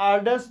एक आर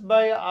डैश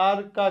बाई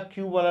आर का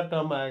क्यूब वाला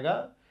टर्म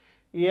आएगा,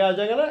 ये आ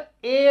जाएगा ना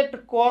 8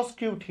 cos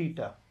cube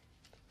theta,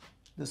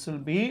 this will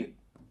be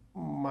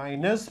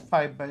minus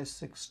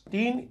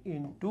 5/16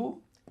 into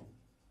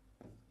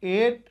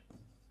 8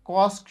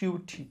 cos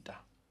cube theta,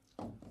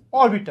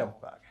 और भी टर्म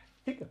होगा आगे,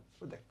 ठीक है,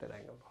 तो देखते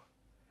रहेंगे हम लोग।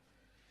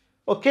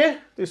 ओके,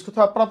 तो इसको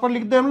थोड़ा प्रॉपर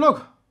लिख दें हम लोग,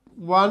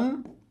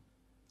 1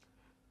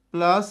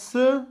 प्लस,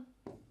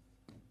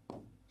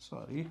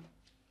 सॉरी,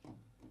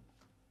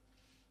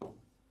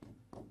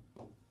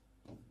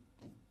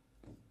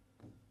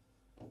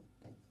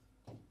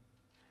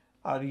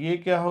 और ये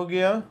क्या हो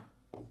गया,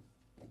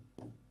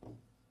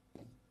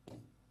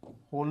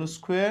 whole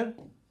square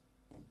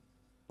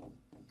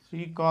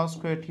 3 cos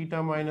square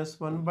theta minus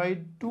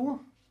 1/2,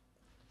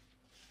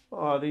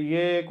 और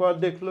ये एक बार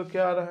देख लो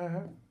क्या आ रहा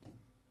है,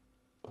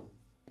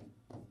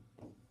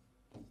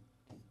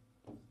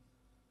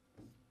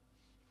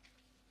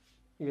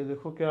 ये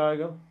देखो क्या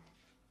आएगा,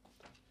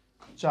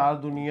 4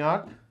 दूनी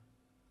 8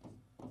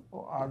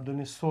 और 8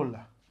 दूनी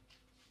 16।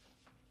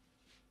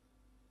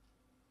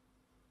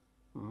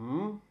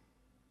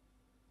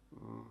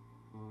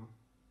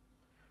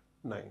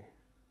 नहीं,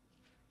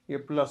 ये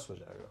प्लस हो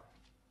जाएगा,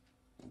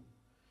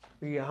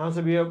 तो यहां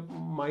से भी अब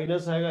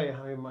माइनस आएगा,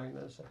 यहां भी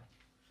माइनस है,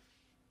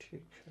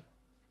 ठीक है।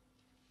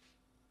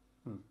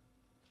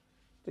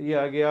 तो ये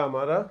आ गया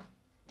हमारा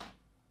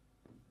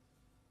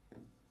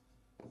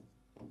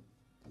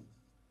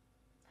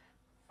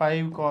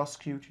 5 cos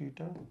Q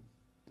theta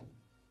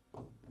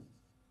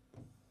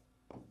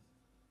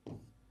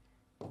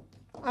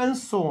and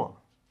so on.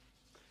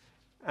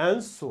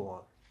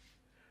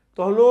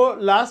 तो हम लोग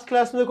लास्ट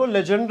क्लास में देखो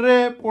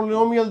लेजेंडरी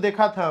पोलिनोमियल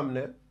देखा था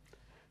हमने,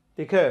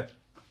 ठीक है,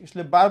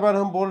 इसलिए बार बार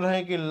हम बोल रहे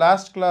हैं कि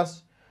लास्ट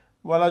क्लास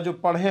वाला जो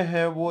पढ़े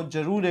हैं वो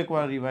जरूर एक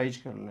बार रिवाइज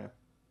कर लें।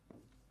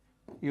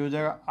 ये हो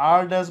जाएगा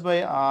r डैश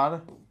बाई r,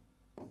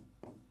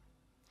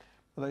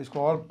 मतलब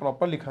इसको और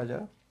प्रॉपर लिखा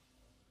जाए,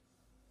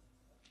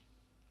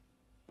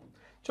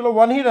 चलो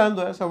 1 ही रहने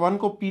दो, ऐसा 1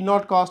 को पी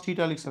नॉट कॉस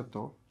थीटा लिख सकते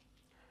हो,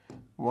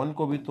 1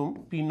 को भी तुम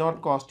पी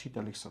नॉट कॉस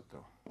थीटा लिख सकते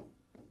हो,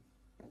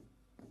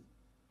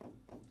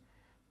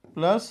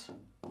 प्लस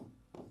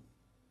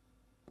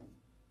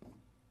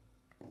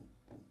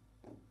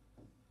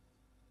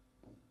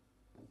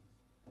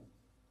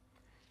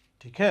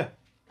ठीक है,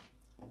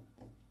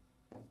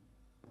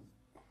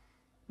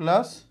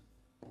 प्लस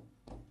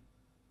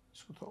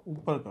इसको थोड़ा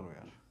ऊपर करो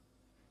यार,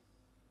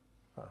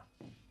 हाँ,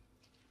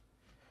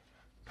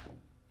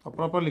 तो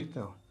प्रॉपर लिखते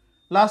हो,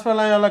 लास्ट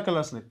वाला लाइन अलग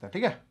कलर से लिखता है,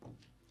 ठीक है,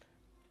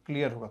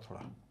 क्लियर होगा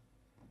थोड़ा।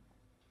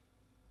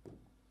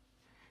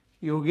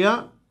 ये हो गया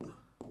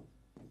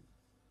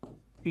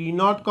पी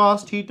नॉट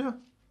कॉस थीटा,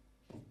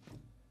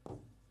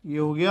 ये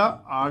हो गया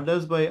r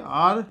dash by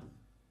r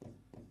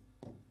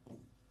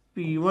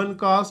P1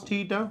 cos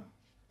theta,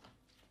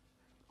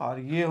 और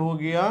ये हो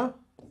गया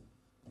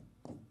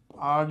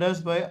r डैश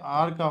बाई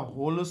r का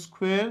whole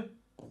square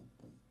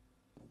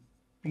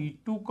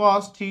P2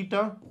 cos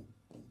theta,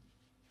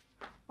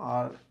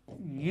 और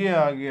ये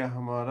आ गया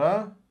हमारा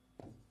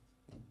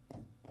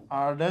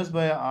r dash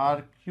by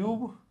r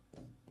cube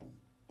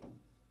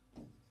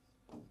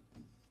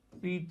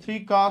P3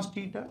 cos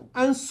theta,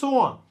 and so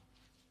on,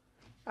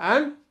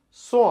 and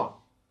so on.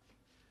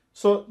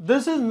 So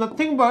this is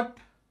nothing but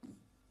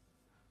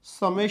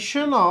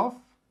summation of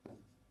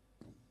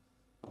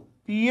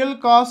PL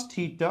cos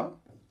theta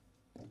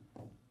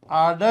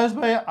r dash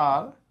by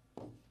r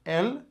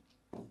L,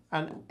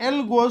 and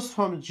L goes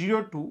from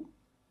 0 to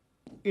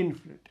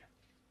infinity.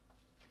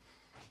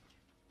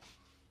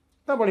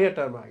 इतना बढ़िया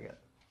term आ गया,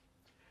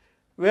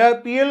 where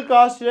PL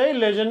cos theta is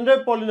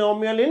legendary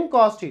polynomial in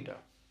cos theta.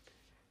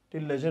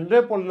 Legendary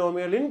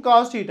polynomial in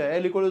cos theta,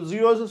 L equal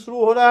 0 से शुरू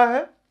हो रहा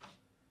है,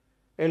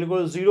 L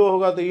equal 0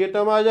 होगा तो ये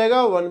टर्म आ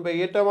जाएगा, 1 पे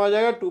ये टर्म आ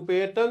जाएगा, 2 पे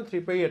ये टर्म,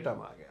 3 पे ये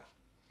टर्म आ गया,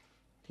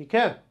 ठीक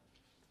है।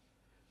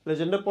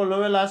 लेजेंडरी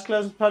पोलिनोमियल लास्ट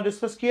क्लास में थोड़ा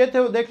डिस्कस किए थे,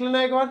 वो देख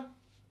लेना एक बार।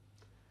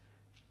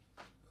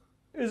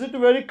 Is it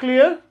very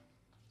clear,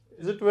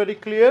 is it very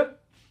clear?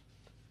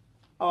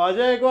 अब आ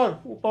जाए एक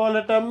बार ऊपर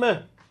वाले टर्म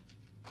में,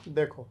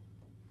 देखो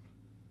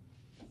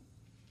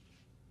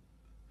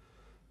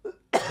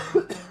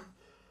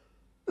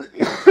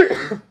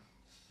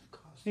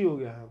खांसी हो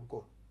गया है हमको,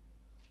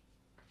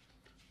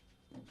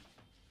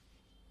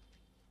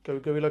 कभी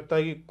कभी लगता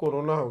है कि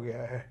कोरोना हो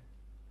गया है,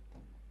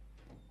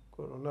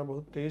 कोरोना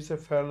बहुत तेजी से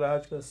फैल रहा है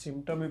आजकल,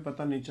 सिम्टम ही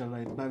पता नहीं चल रहा,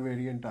 इतना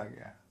वेरिएंट आ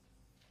गया है।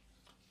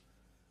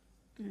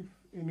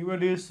 If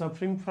anybody is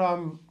suffering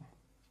from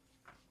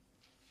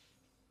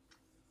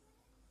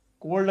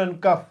cold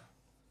and cough,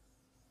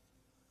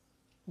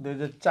 there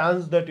is a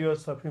chance that you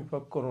are suffering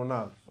from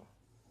corona also.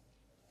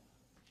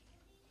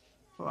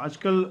 तो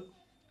आजकल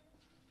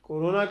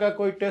कोरोना का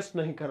कोई टेस्ट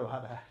नहीं करवा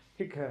रहा है,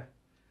 ठीक है,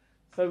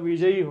 सब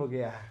विजयी हो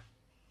गया है।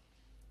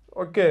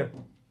 ओके,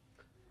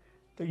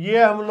 तो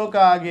ये हम लोग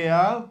का आ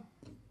गया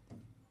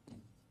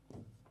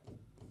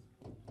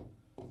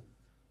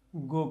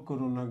गो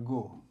कोरोना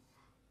गो,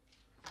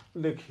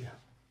 देखिए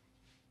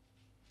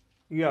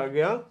ये आ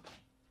गया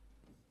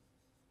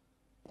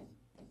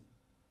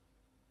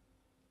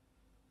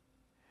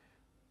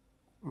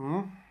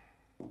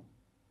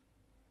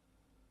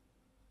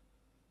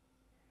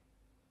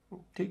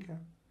ठीक है,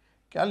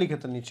 क्या लिखे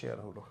थे नीचे यार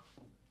हम लोग,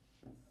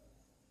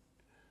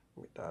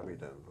 मिटा भी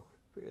दें हम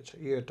लोग। अच्छा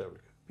ये टर्म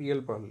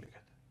PL पर लिखे थे।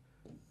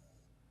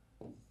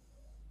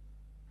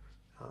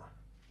 हाँ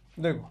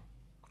देखो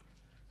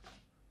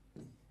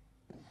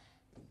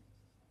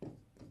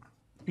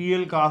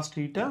PL cos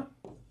थीटा,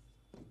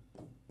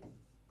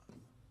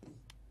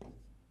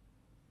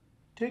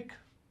 ठीक,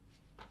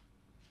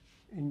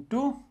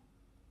 इंटू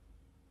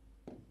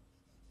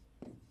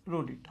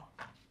रो थीटा,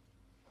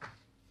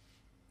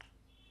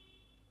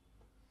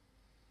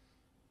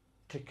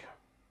 ठीक है।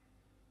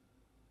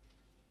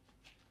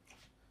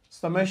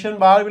 समेशन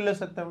बाहर भी ले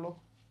सकते हैं हम लोग,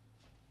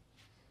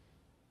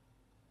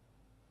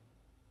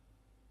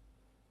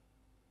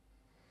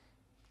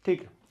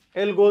 ठीक है।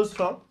 L goes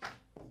from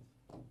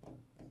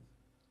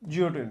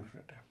 0 to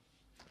infinity.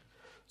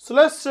 So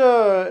let's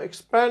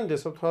expand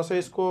this. अब थोड़ा सा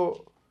इसको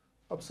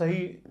अब सही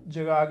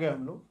जगह आ गए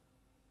हम लोग।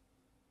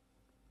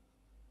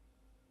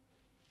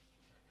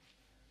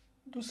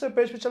 दूसरे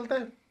पेज पे चलते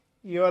हैं।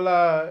 ये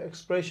वाला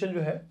एक्सप्रेशन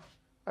जो है,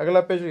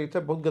 अगला पेज लिखते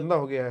हैं, बहुत गंदा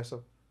हो गया है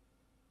सब।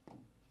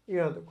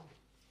 ये देखो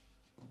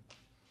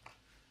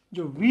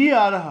जो v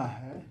आ रहा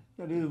है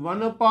दैट इज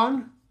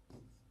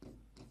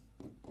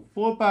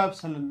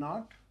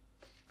 1/4πε0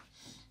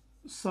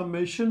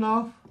 समेशन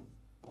ऑफ,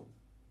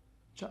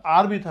 अच्छा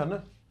r भी था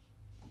ना,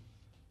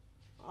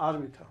 r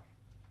भी था,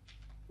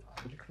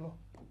 r लिख लो,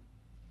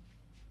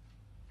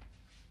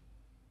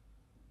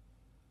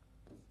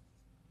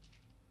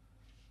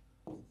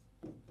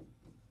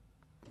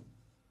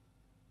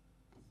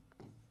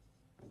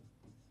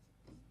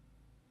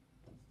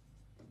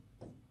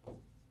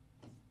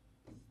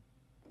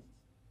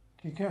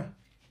 ठीक है,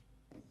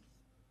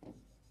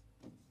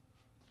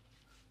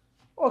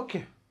 ओके।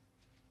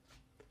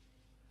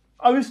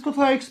 अब इसको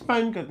थोड़ा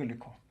एक्सपैंड करके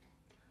लिखो।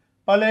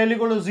 पहले L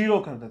इक्वल टू 0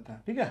 कर देते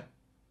हैं, ठीक है।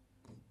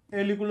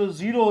 L इक्वल टू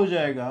 0 हो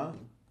जाएगा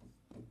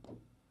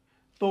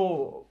तो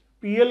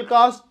PL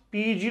cos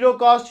P0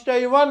 cos theta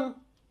ये 1,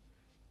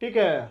 ठीक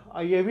है,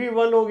 और ये भी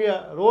 1 हो गया,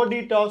 rho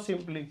D tau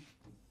simply,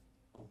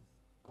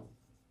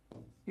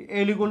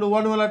 L equal to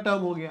 1 वाला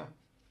टर्म हो गया,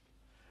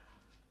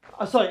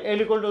 सॉरी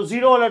L इक्वल टू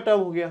 0 वाला टर्म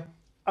हो गया।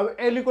 अब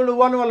L इक्वल टू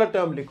 1 वाला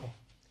टर्म लिखो,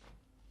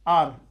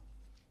 R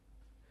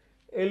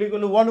L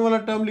इक्वल टू 1 वाला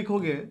टर्म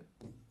लिखोगे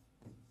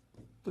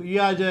तो ये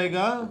आ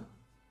जाएगा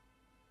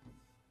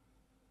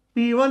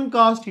P1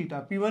 cos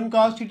theta, P1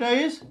 cos theta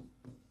is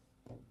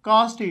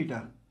cos theta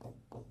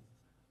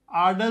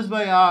R dash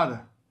by R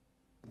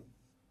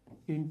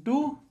into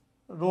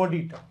rho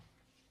डीटा,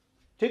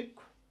 ठीक।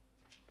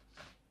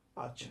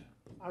 अच्छा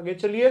आगे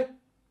चलिए,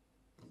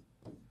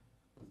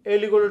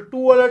 L इक्वल टू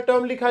 2 वाला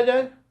टर्म लिखा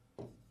जाए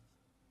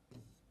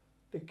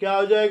तो क्या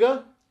हो जाएगा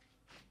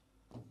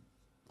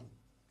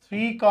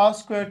 3 cos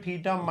square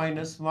theta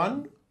minus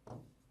 1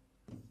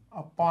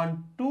 upon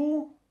 2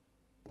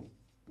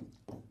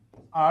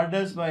 R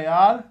dash by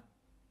R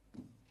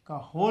का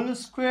whole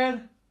square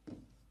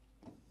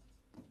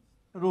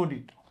rho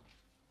डीटा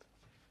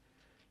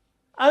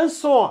and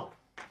so on,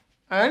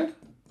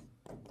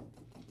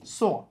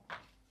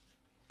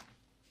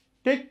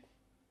 ठीक।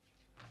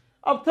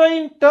 अब तो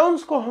इन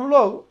टर्म्स को हम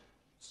लोग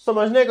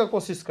समझने का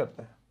कोशिश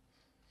करते हैं।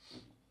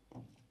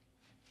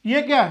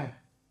 ये क्या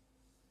है,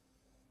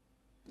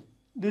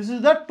 this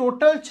is the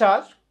total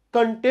charge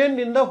contained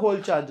in the whole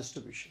charge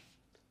distribution.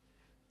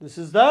 This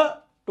is the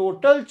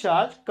total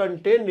charge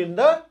contained in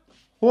the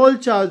whole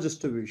charge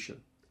distribution.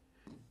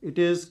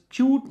 It is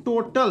Q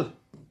total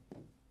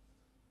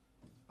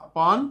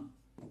upon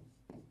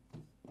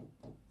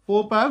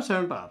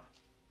 4π/r.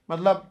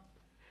 मतलब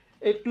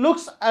it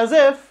looks as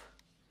if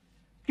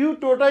Q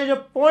total is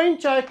a point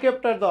charge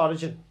kept at the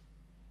origin,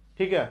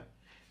 ठीक है,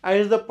 and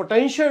is the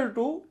potential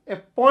to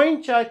a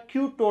point charge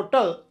Q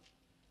total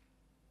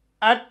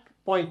at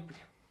point P,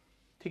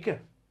 ठीक है।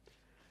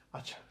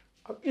 अच्छा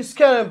अब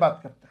इसके बारे में बात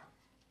करते हैं।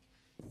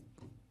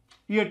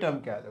 ये टर्म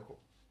क्या है, देखो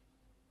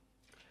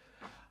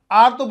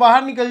R तो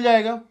बाहर निकल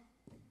जाएगा,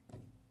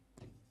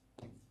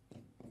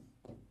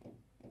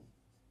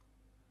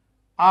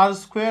 R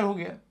स्क्वायर हो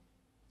गया,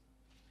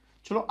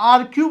 चलो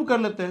R क्यूब कर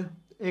लेते हैं,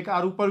 एक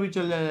R ऊपर भी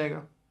चल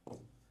जाएगा,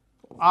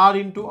 R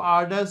into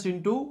R dash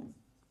into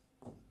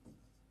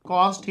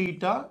cos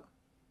theta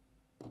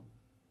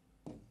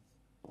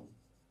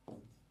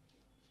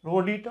rho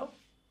डीटा,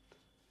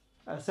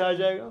 ऐसे आ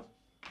जाएगा।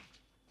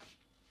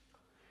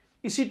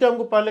 इसी टर्म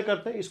को पहले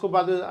करते हैं, इसको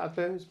बाद में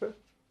आते हैं इस पर।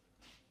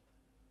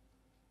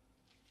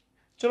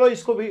 चलो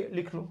इसको भी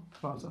लिख लो,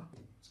 थोड़ा सा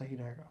सही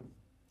रहेगा।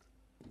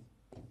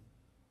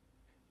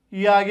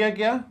 ये आ गया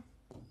क्या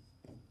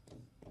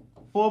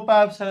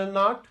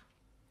 4π/0,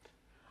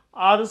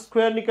 R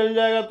स्क्वायर निकल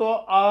जाएगा तो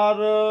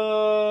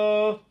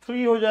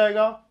R3 हो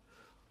जाएगा,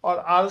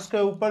 और R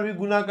स्क्वायर ऊपर भी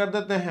गुना कर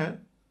देते हैं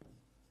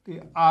तो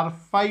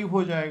R5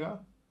 हो जाएगा,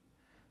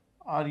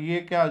 और ये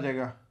क्या हो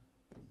जाएगा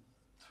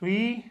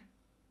 3।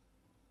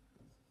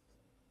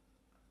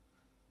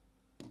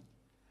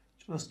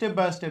 चलो स्टेप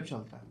बाय स्टेप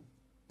चलता है।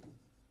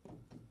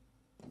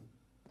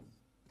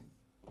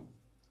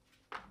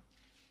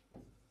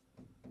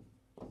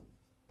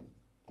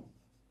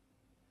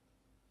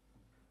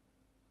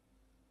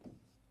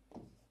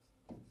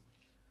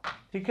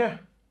 ठीक है,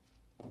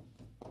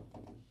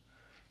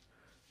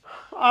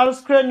 आर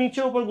स्क्वायर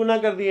नीचे ऊपर गुना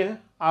कर दिए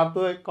हैं, आर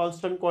तो एक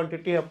कांस्टेंट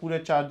क्वांटिटी है पूरे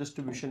चार्ज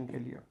डिस्ट्रीब्यूशन के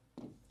लिए।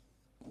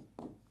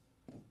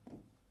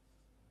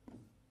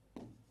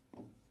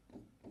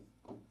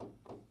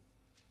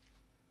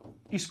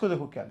 इसको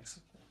देखो क्या लिख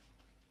सकते हैं,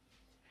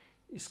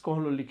 इसको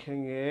हम लोग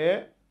लिखेंगे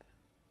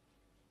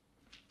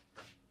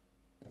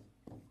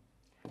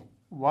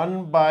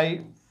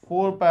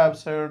 1/4π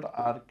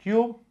r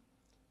cube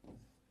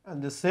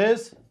and this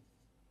is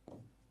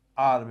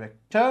r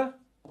vector,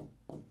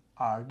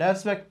 r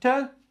dash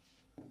vector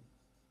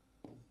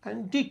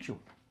and dq,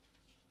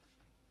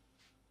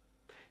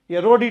 ये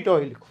रो डी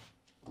टॉय लिखो।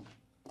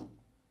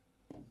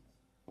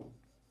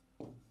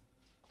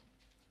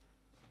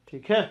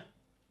 ठीक है,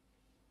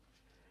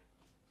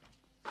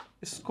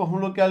 इसको हम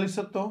लोग क्या लिख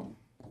सकते हो,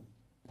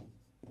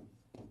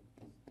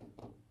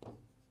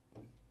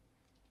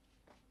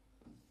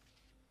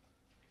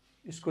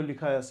 इसको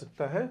लिखा जा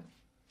सकता है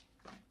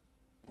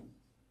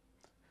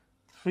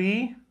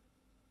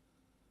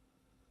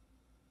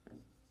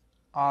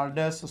 3r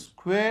dash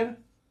square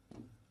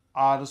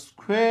r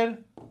square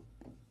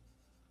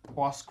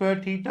cos square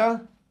theta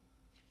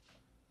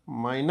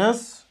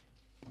minus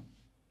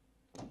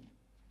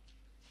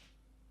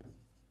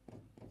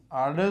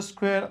r dash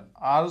square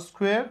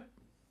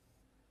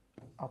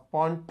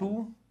upon 2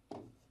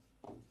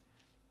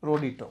 rho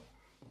d tau।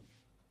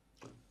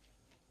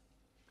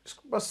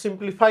 इसको बस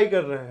सिंप्लीफाई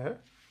कर रहे हैं,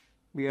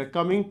 we are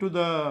coming to the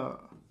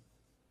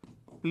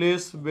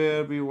place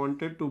where we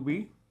wanted to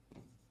be.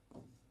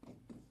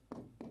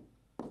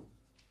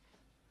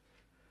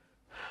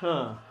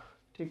 हाँ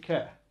ठीक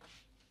है,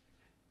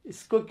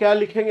 इसको क्या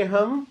लिखेंगे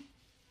हम,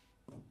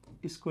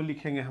 इसको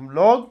लिखेंगे हम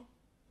लोग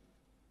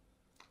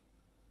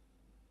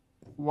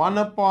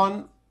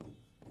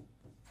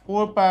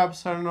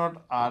 1/4π0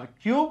 r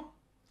क्यूब,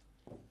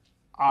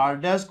 r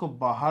डैश को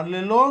बाहर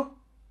ले लो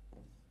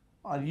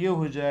और ये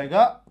हो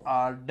जाएगा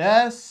r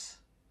डैश,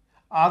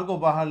 r को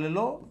बाहर ले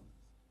लो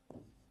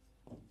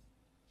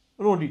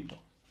रो डी टो,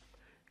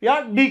 या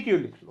डी क्यू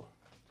लिख लो,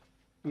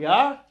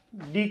 या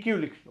डी क्यू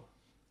लिख लो।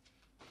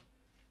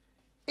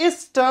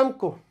 इस टर्म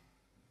को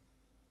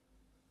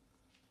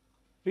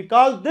we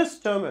call this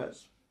term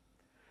as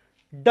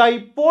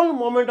dipole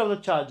moment of the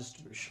charge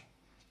distribution,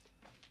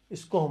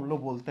 इसको हम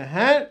लोग बोलते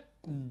हैं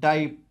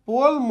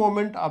dipole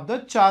moment of the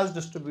charge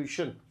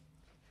distribution।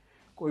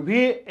 कोई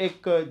भी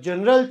एक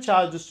जनरल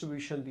चार्ज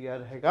डिस्ट्रीब्यूशन दिया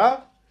रहेगा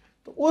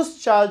तो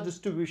उस चार्ज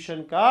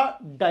डिस्ट्रीब्यूशन का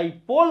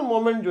डाइपोल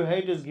मोमेंट जो है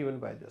it is given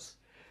by this.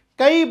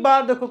 कई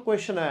बार देखो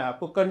क्वेश्चन आया,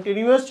 आपको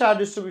कंटिन्यूअस चार्ज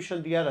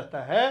डिस्ट्रीब्यूशन दिया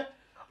रहता है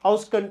और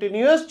उस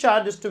कंटिन्यूअस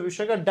चार्ज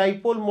डिस्ट्रीब्यूशन का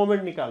डाइपोल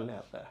मोमेंट निकालने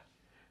आता है,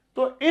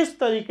 तो इस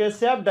तरीके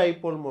से आप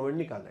डाइपोल मोमेंट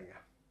निकालेंगे।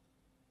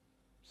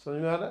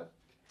 समझ में आ रहा है,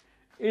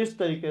 इस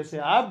तरीके से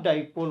आप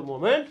डाइपोल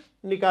मोमेंट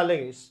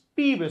निकालेंगे,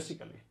 P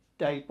basically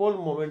dipole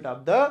moment of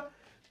the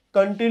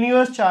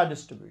continuous charge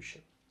distribution.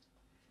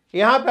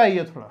 यहां पे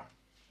आइए थोड़ा,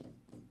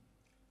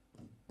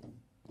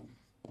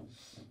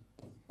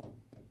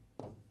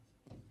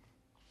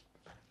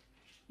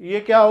 ये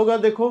क्या होगा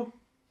देखो,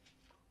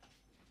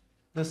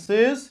 this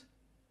is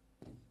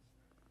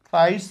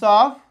thrice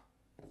of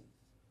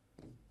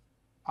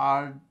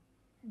r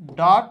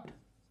dot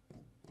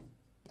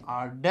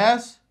r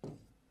dash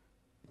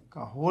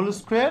का होल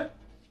स्क्वायर,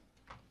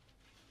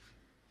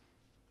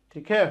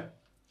 ठीक है,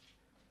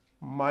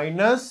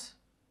 माइनस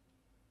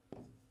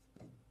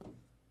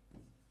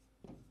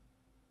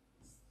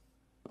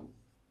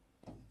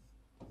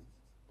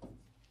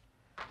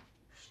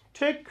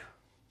ठीक,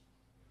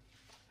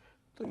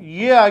 तो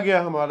ये आ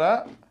गया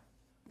हमारा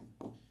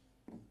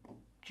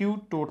Q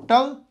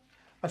टोटल।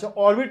 अच्छा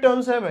और भी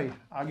टर्म्स है भाई,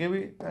 आगे भी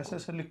ऐसे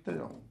ऐसे लिखते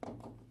जाओ।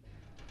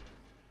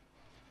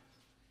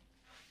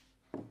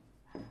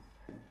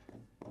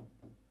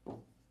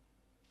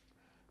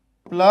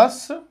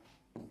 प्लस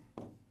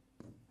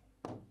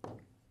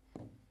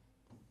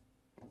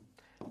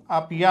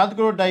आप याद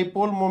करो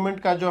डाइपोल मोमेंट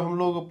का जो हम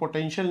लोग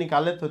पोटेंशियल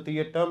निकाले थे तो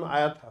ये टर्म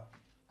आया था,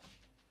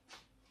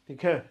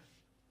 ठीक है,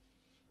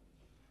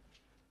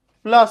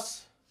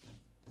 प्लस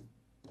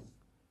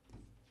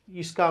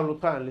इसका हम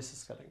लोग का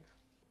एनालिसिस करेंगे।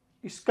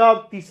 इसका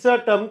तीसरा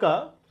टर्म का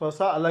थोड़ा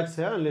सा अलग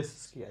से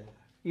एनालिसिस किया जाए।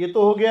 ये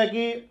तो हो गया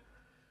कि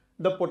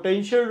the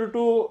potential due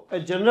to a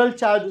general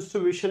charge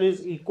distribution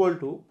is equal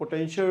to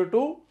potential due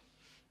to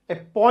a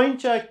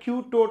point charge Q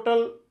total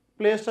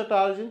placed at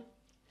origin,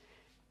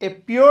 a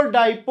pure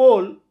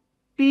dipole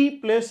P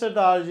placed at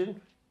origin।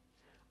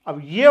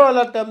 अब ये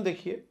वाला टर्म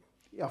देखिए,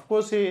 ऑफ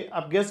कोर्स ये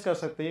आप guess कर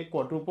सकते हैं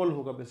quadruple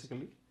होगा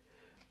बेसिकली,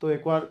 तो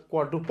एक बार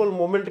क्वाड्रुपल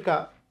मोमेंट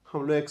का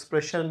हम लोग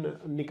एक्सप्रेशन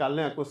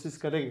निकालने की कोशिश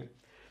करेंगे।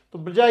 तो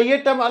बजाय ये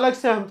टर्म अलग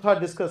से हम थोड़ा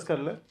डिस्कस कर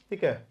लें,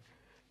 ठीक है,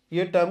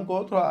 ये टर्म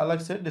को थोड़ा अलग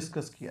से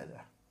डिस्कस किया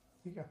जाए,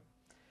 ठीक है।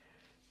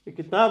 ये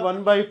कितना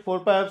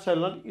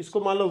 1/4π0,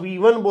 इसको मान लो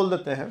V1 बोल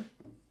देते हैं,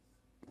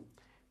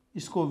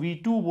 इसको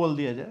V2 बोल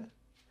दिया जाए,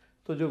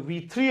 तो जो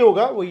V3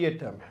 होगा वो ये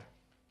टर्म है।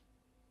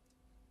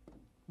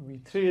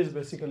 V3 is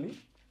basically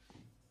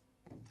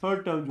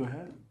third term जो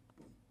है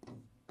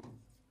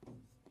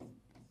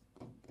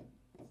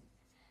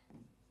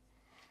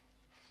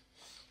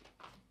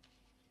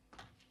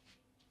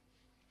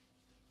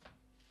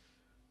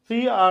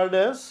 3r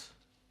dash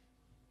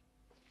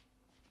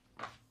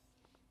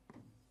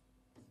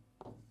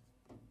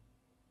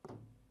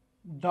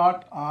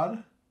dot r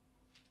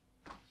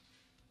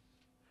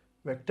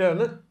vector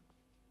na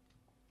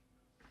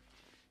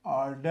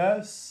r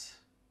dash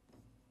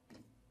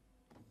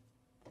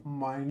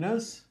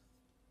minus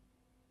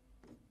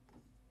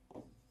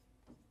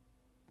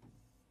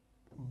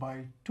by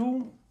 2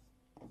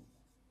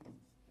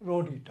 rho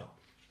D term,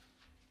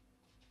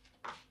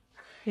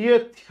 ये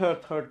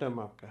थर्ड टर्म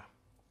आपका।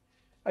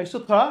 ऐसे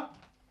थोड़ा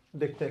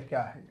देखते हैं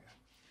क्या है।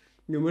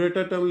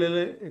 न्यूमरेटर टर्म ले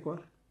लें एक बार,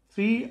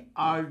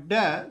 3r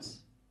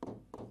डैश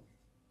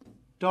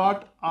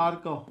डॉट r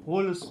का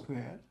whole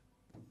square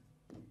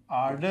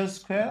r dash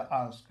square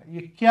r square,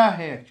 ये क्या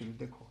है एक्चुअली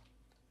देखो,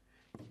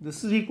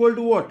 this is equal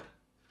to what.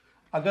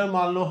 अगर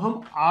मान लो हम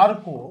r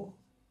को,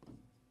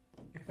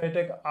 if I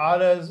take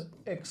r as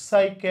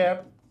xi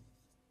cap,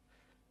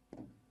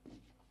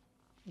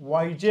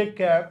 yj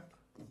cap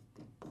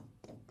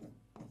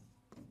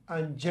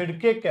and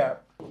zk cap,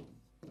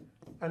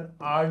 and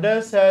r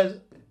dash as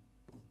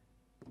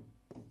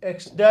x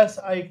dash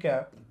I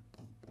cap,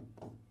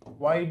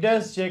 y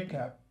dash j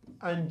cap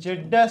and z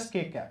dash k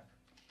cap,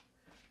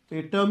 तो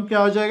ये term क्या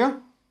हो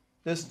जाएगा?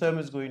 This term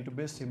is going to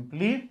be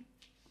simply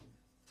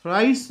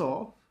thrice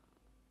of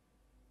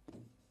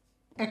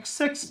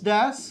xx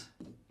dash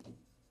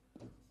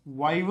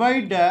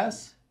yy dash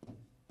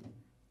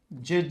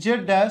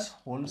zz dash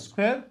whole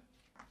square,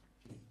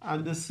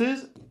 and this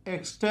is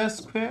x dash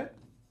square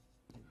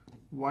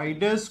y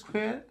dash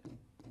square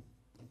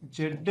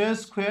z dash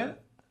square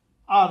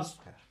r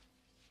square।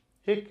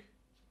 ठीक,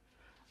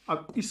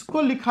 अब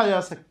इसको लिखा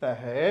जा सकता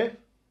है,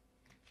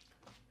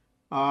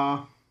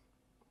 how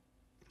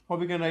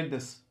we can write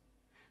this?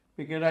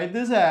 We can write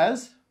this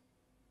as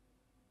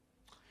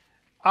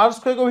r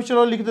square को भी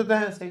चलो लिख देते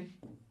हैं ऐसे ही,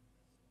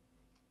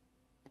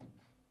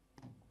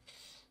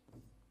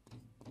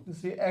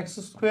 this is x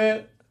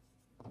square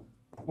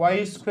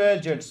y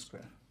square z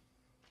square।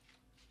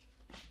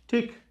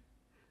 ठीक,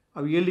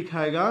 अब ये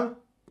लिखाएगा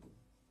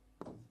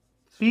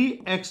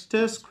 3x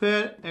dash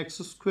square x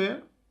square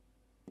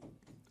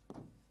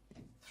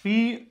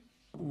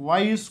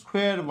 3y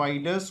square y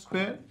dash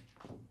square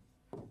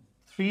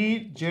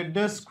 3z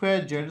dash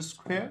square z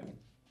square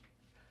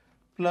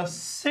plus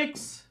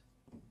 6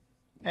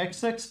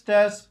 xx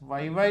dash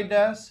yy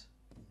dash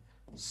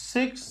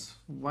 6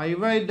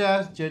 yy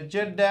dash zz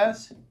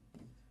dash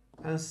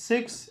and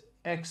 6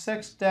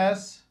 xx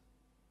dash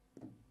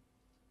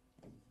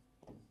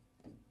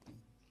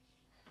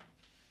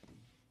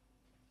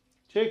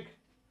ठीक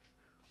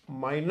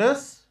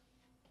minus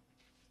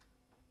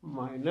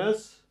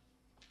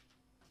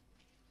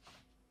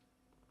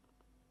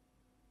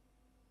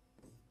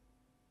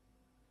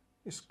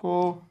इसको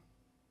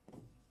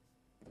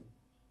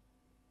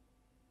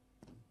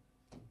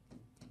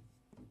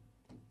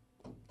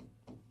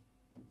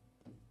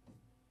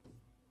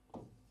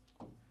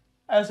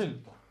ऐसे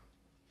लिखो,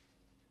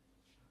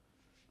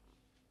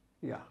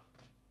 या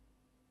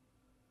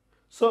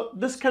so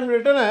this can be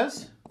written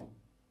as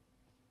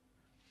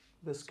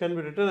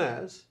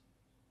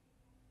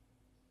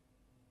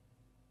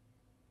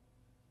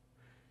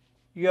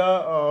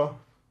yeah,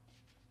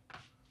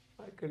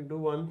 I can do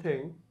one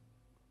thing,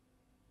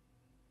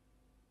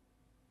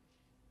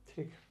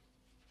 ठीक,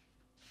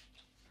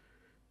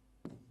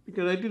 you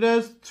can write it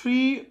as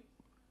 3,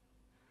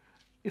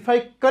 if I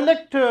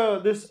collect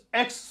this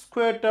x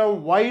square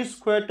term, y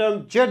square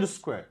term, z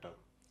square term,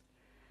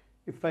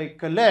 if I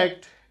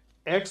collect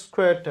x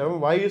square term,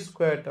 y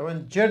square term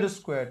and z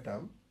square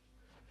term,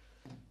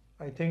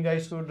 I think I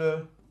should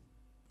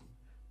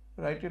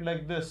write it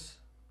like this,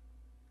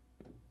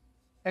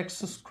 x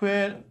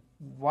square,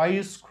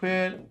 y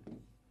square,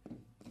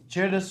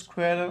 z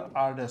square and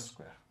r dash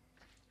square।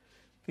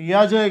 तो ये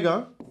आ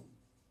जाएगा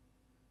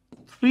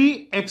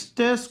 3x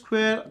dash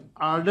square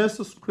r dash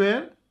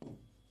square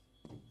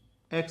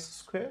x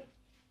square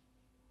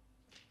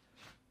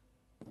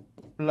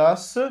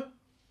plus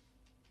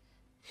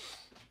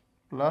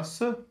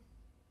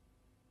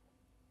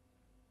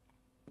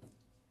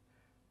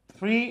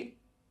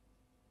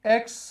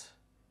 3x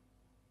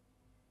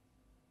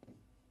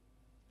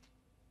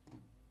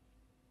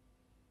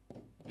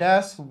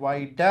dash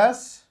y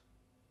dash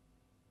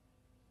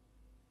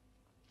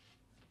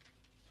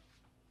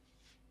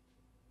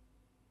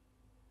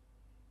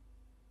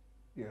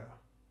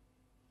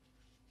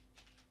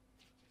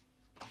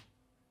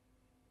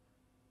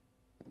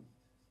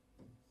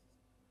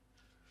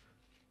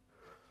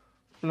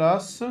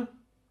plus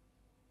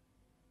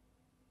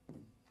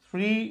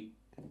 3x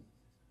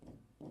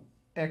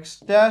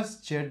dash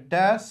z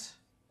dash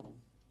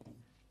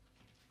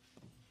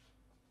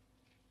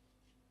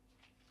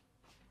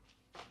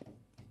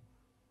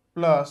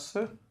plus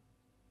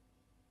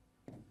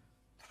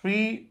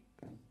 3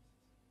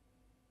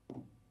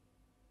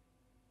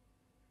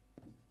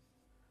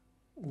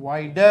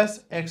 y dash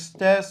x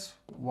dash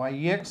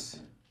yx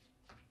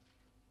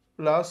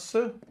plus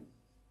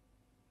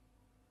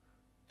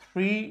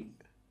 3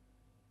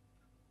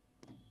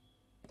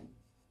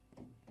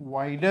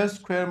 Y dash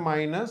square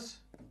minus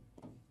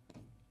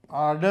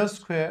are dash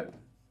square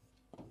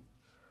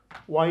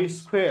Y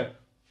square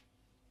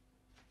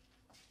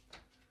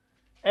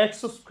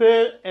x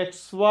square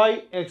x Y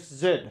x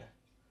Z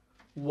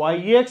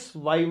Y x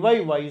Y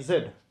Y Y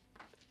Z.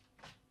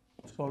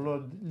 इसको हम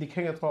लोग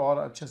लिखेंगे थोड़ा और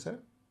अच्छे से।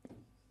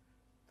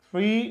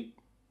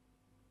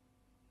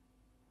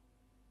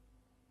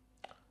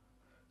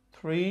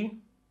 3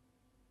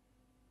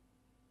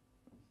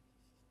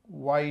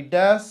 y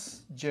dash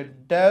z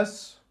dash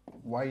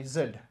y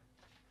z,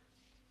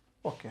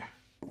 okay,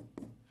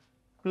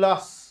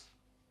 plus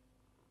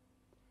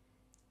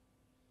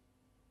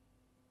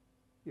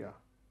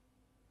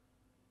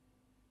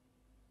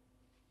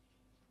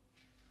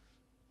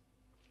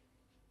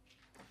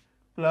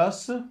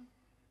plus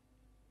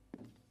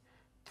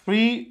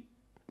 3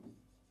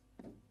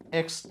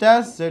 x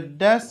dash z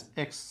dash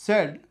x z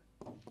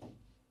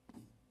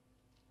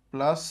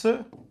plus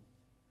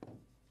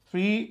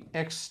 3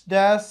 x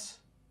dash,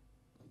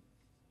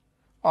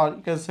 or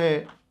you can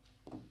say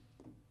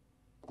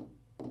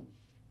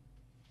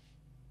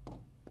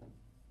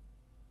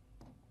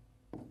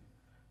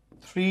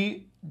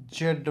 3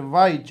 z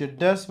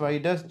dash y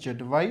dash z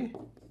y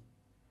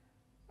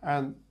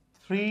and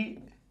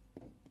 3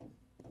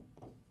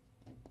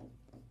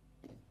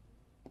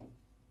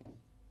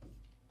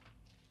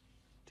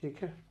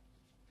 ठीक है।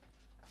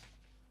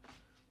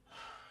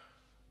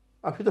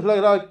 अभी तो लग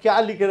रहा है क्या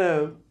लिख रहे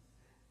हैं,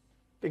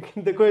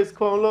 लेकिन देखो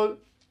इसको हम लोग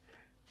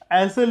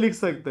ऐसे लिख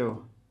सकते हो।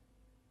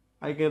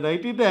 I can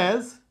write it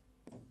as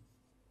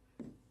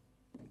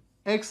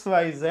x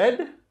Y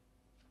Z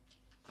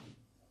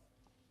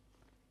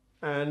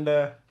and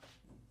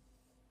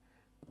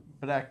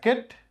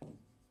bracket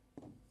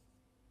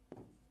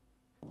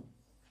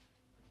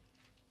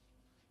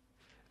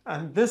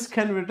and this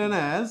can be written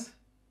as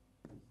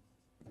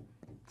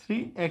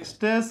 3x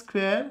dash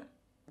square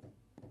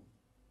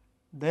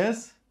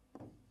this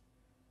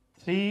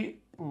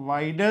 3y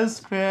dash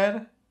square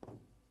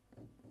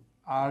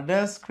r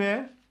dash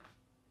square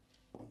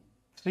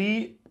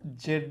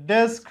 3z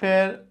dash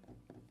square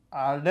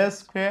r dash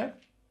square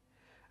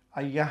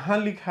और यहाँ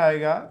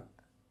लिखाएगा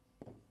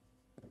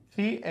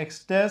 3x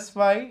dash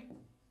y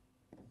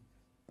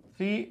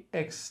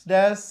 3x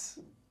dash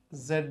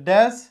z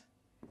dash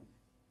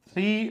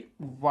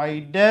 3y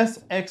dash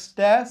x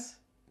dash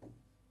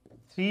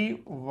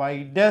 3y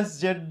dash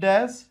z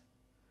dash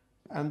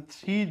and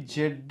 3z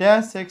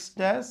dash x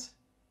dash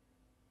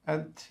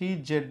and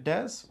 3z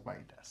dash y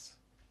dash।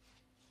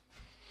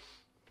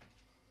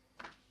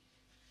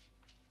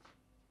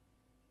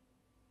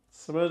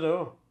 समझ रहे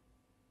हो?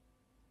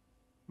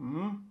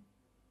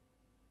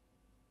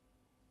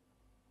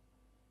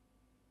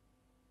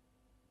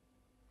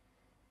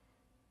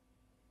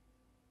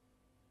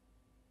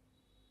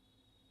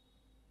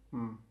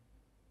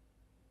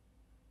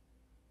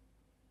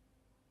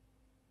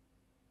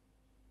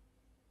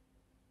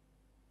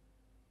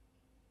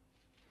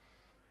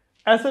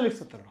 ऐसे लिख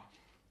सकते हो,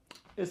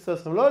 इस तरह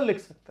से हम लोग लिख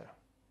सकते हैं,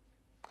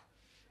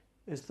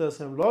 इस तरह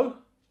से हम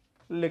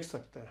लोग लिख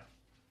सकते हैं।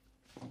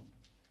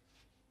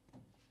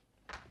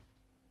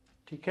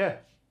 ठीक है,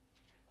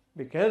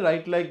 we can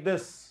write like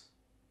this,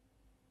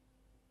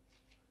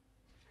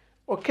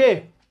 okay।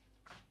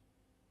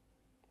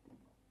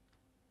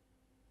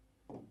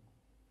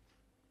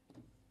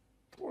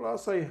 थोड़ा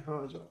सा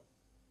यहाँ जाओ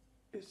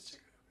इस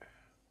जगह पे,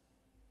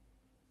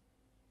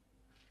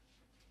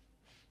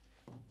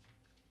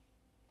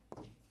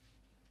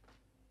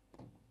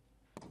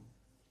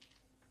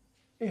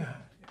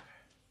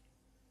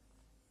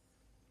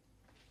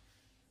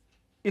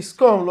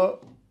 इसको हम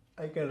लोग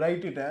I can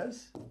write it as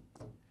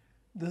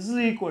this is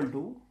equal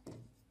to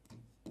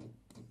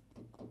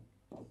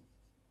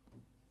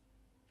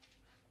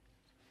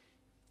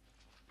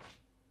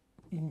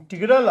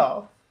integral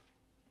of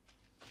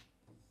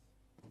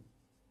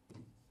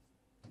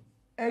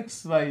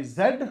x y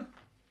z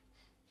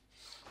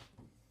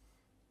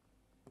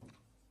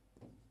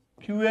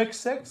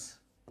qxx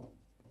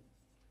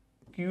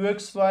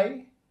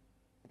qxy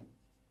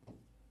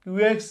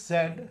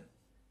qxz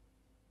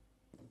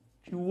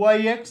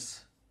qyx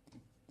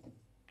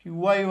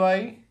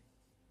qyy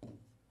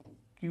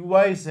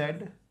qyz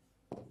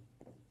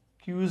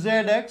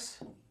qzx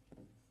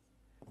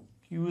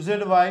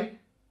qzy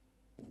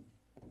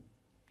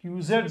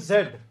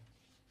qzz।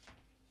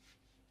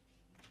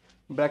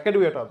 Bracket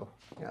भी हटा दो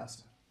यहाँ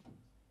से,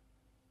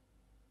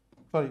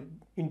 सॉरी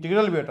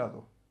इंटीग्रल भी हटा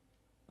दो।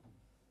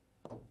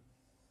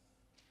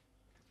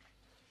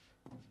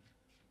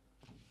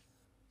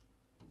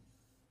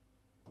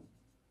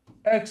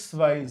 एक्स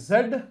वाई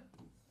जेड,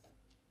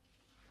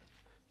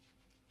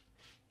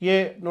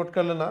 ये नोट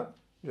कर लेना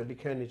जो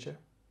लिखे है नीचे।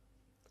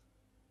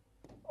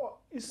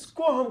 और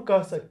इसको हम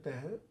कह सकते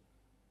हैं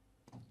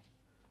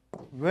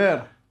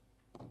where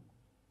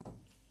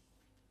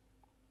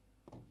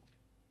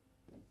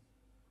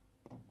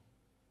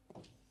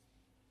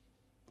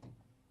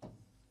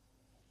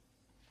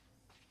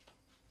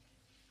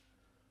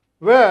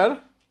where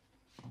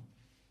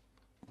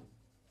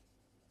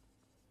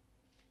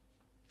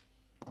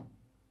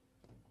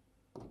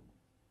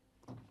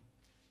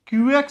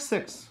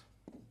QXX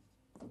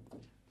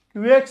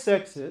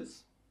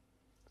is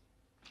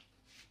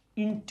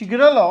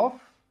integral of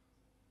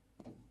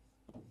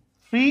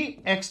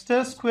 3x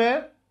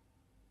square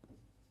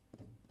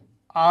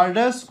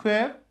r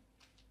square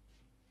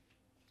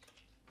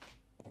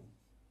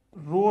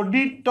rho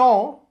d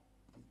tau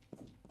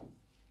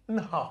in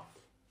half.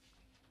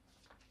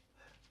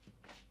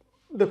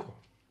 देखो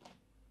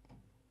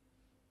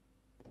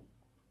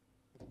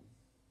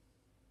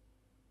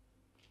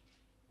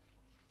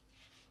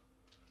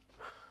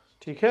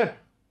ठीक है,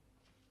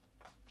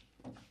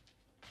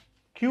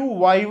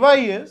 QYY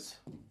is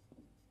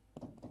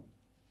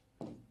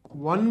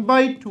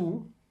 1/2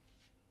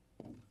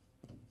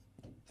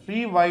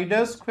 3y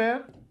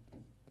square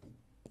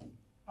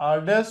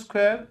r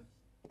square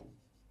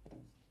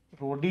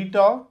rho d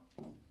tau.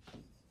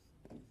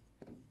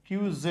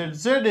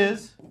 QZZ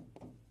is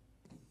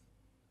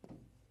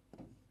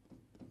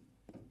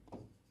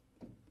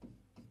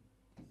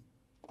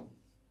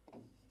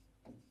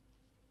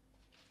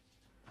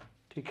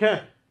ठीक है,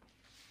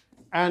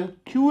 and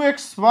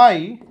QXY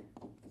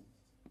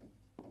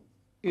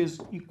is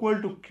equal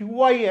to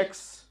QYX.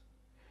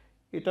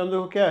 ये term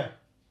देखो क्या है,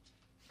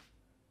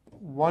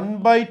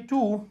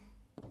 1/2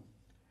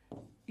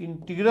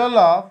 integral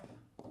of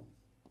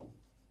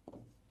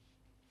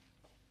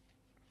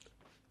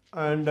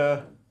and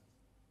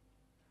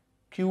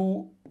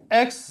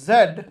QXZ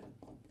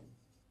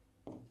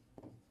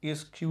is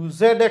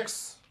QZX,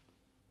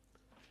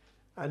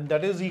 and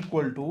that is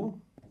equal to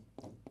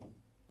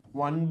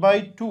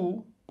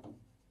 1/2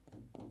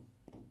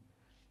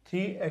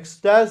 3x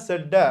dash z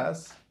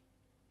dash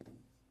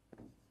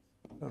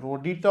rho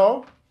d tau,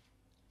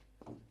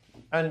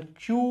 and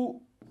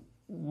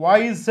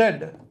QYZ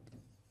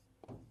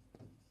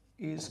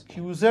is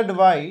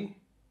QZY,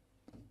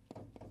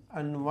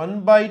 and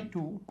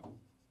 1/2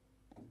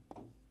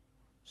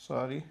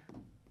 sorry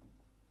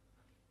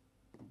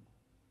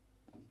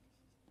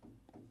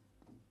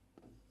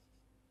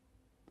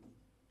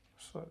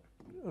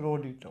rho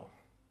d tau.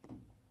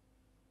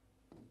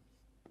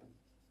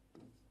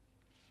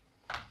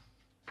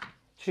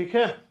 ठीक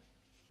है,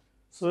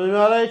 समझ में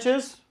आ रहा है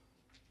चीज?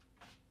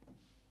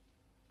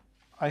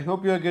 I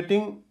hope you are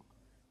getting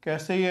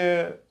कैसे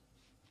ये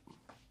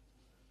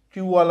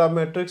Q वाला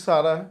मैट्रिक्स आ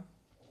रहा है.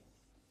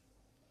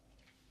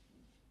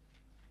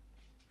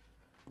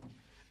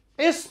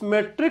 इस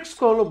मैट्रिक्स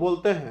को हम लोग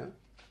बोलते हैं,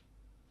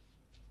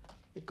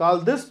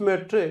 call this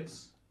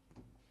matrix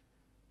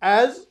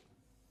as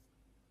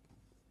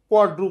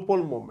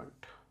quadruple moment.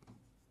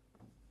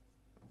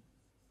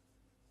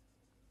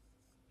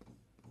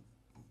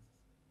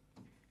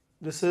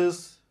 This is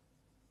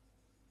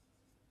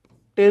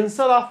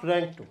tensor of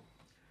rank 2.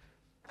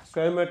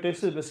 Square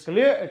matrix is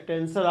basically a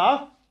tensor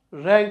of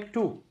rank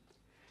 2.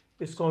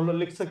 इसको हम लोग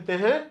लिख सकते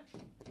हैं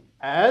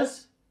as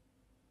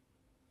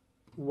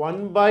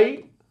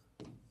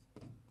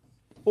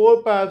 1/4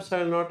 pi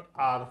epsilon naught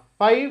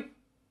R5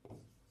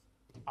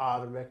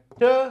 R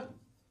vector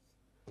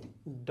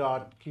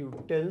dot Q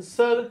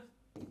tensor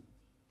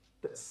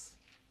this.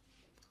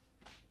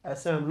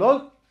 ऐसे हम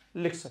लोग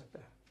लिख सकते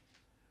हैं,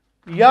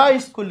 या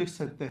इसको लिख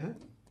सकते हैं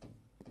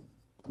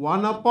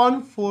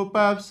 1/4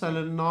 pi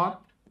epsilon naught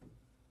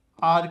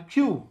RQ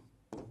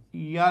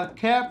ER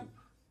cap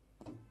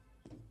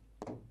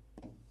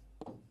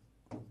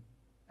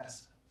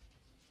ऐसा.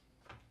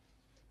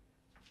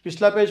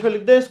 पिछला पेज पे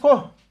लिख दे इसको.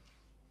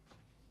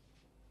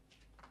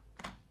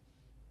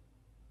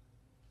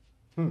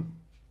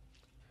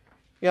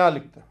 यहां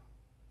लिखते हैं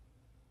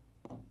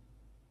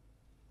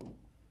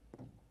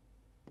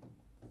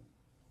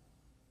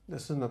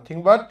this is nothing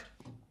but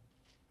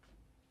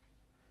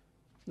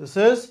this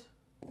is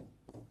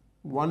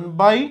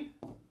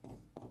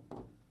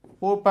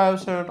 1/4 pi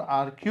epsilon naught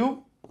R cube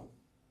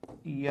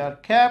ER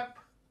cap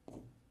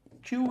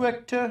Q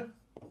vector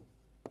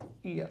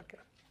ER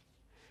cap.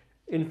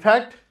 In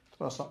fact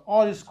थोड़ा सा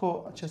और इसको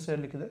अच्छे से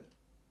लिख दे,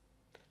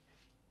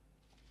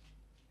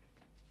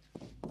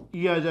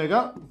 ये आ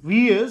जाएगा V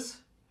is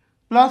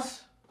plus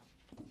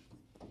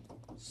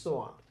so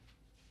on.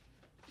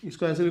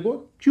 इसको ऐसे लिखो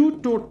Q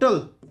total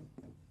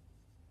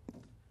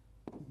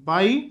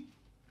by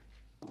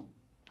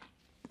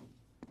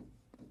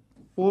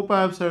 4 pi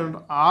epsilon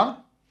R.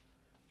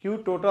 Q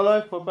total है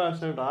 4 pi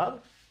epsilon R.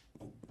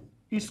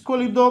 इसको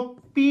लिख दो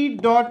P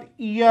dot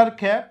ER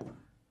cap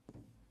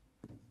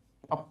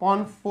upon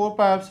 4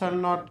 pi epsilon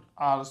naught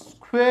R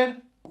square.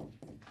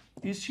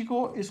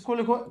 इसको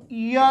लिखो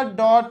ER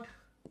dot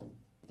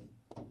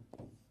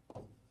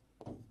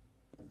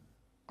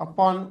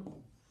upon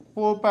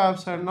 4 pi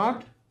epsilon naught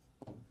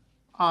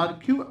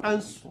RQ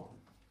and so on.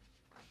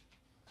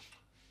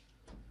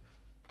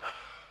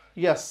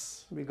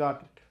 Yes, we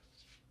got it.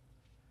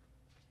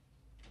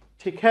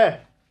 ठीक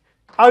है,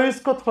 अब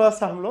इसको थोड़ा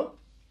सा हम लोग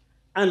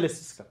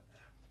एनालिसिस करते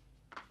हैं.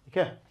 ठीक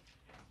है,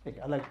 एक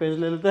अलग पेज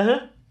ले लेते हैं.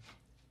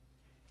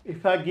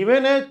 If I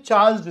given A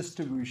charge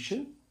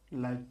distribution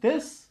like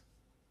this,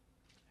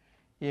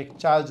 एक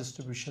चार्ज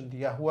डिस्ट्रीब्यूशन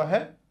दिया हुआ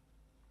है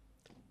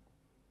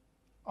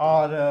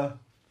और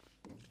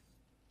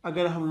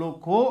अगर हम लोग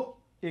को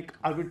एक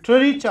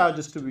आर्बिट्ररी चार्ज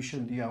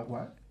डिस्ट्रीब्यूशन दिया हुआ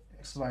है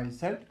एक्स वाई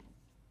जेड,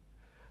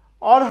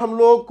 और हम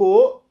लोग को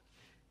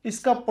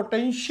इसका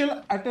potential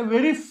at a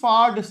very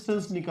far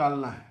distance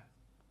निकालना है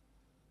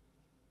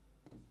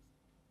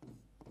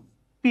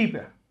पी पे,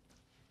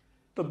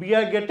 तो वी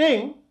आर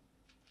गेटिंग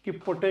कि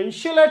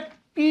potential at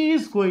P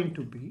is going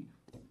to be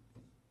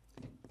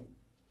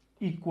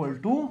equal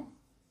to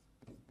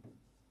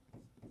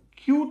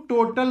Q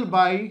total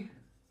by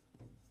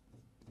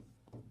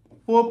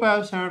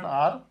 4πr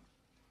are,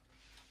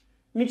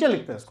 नीचे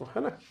लिखते हैं इसको,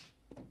 है ना।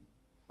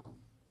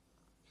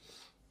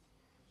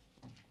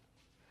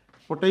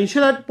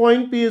 Potential at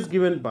point P is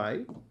given by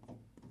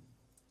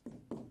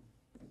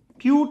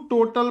Q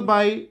total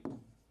bye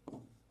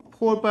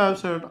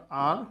 4πr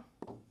are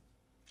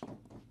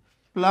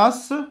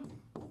plus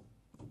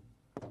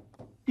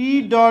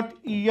P dot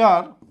E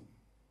R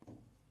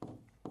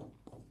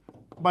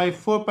by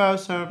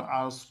 4πr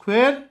r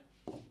square,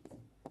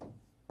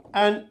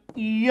 and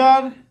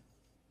ER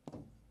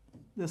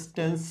this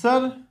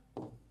tensor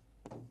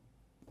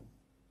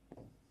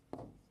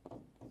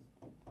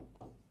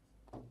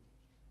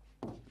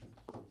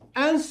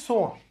and so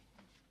on.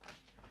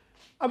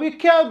 अब ये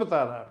क्या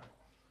बता रहा है?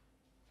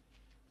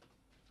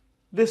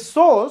 This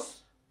shows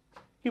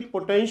कि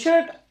potential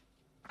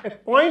at a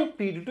point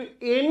P due to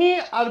any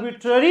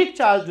arbitrary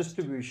charge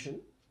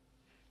distribution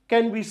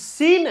can be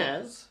seen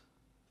as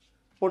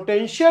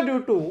potential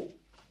due to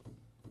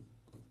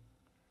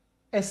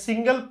a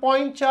single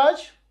point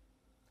charge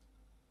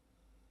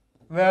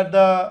where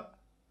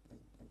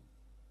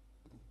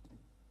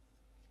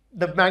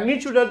the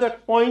magnitude of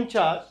that point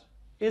charge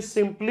is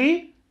simply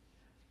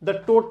the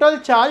total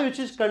charge which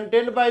is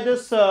contained by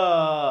this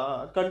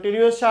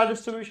continuous charge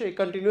distribution.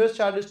 Continuous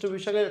charge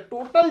distribution का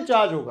total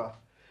charge होगा.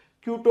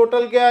 Q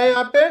total क्या है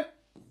यहाँ पे?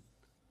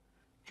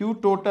 Q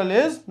total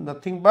is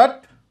nothing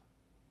but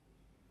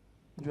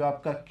जो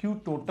आपका Q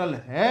total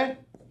है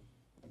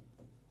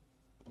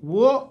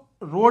वो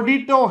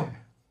रोडिटो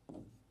है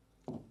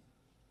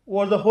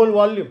ओवर द होल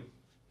वॉल्यूम,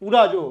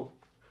 पूरा जो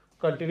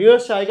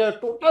कंटिन्यूअस चार्ज का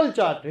टोटल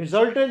चार्ज,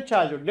 रिजल्टेंट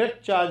चार्ज जो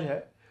नेट चार्ज है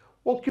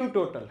वो Q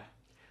टोटल है।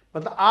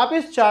 मतलब आप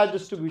इस चार्ज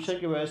डिस्ट्रीब्यूशन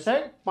की वजह से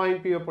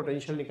पॉइंट पी में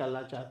पोटेंशियल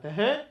निकालना चाहते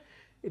हैं,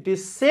 it is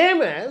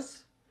same as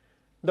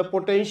the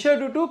potential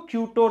due to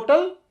Q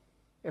total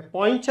A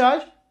point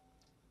charge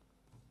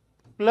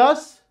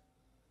plus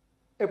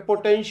A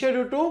potential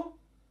due to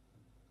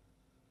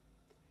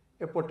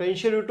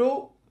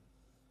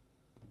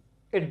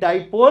a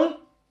dipole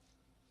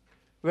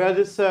where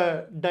this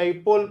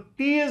dipole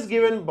P is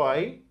given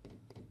by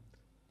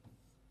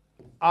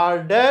R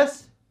dash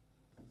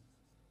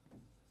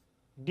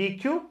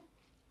dq।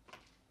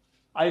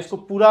 इसको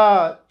पूरा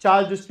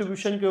charge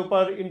distribution के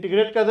ऊपर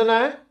integrate कर देना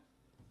है,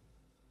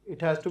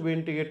 it has to be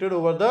integrated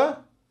over the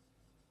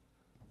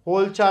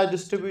whole charge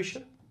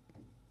distribution.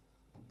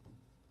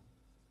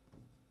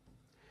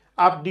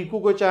 आप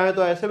dq को चाहें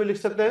तो ऐसे भी लिख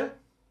सकते हैं,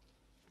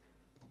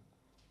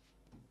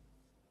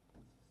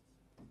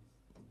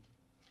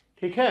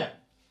 ठीक है,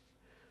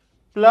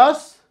 plus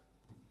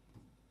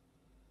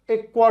A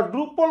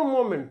quadruple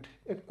moment,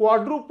 A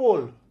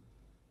quadrupole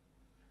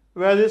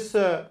where this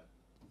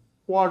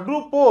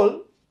quadrupole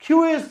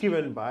Q is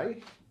given by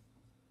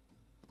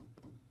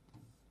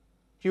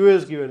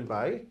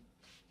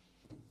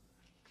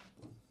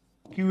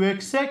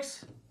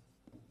QXX,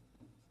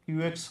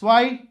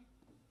 QXY,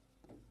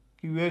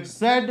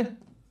 QXZ,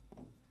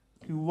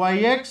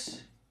 QYX,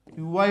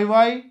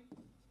 QYY,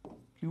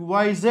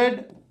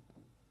 QYZ,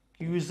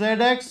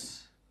 QZX,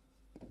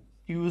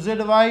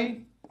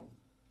 QZY,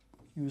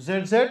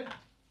 QZZ,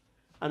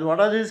 and what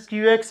are these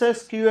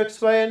QXX,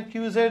 QXY and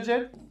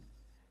QZZ?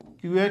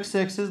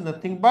 QXX is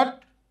nothing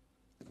but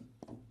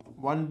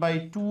 1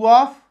 by 2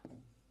 of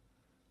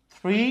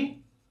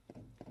 3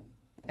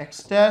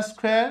 x dash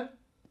square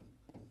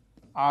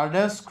r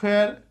dash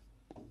square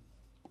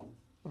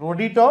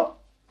रोडीटो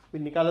भी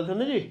निकाला था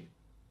ना जी,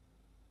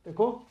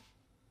 देखो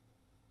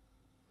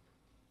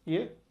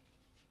ये,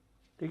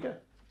 ठीक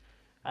है।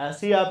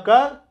 ऐसे ही आपका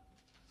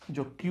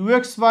जो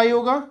QXY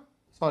होगा,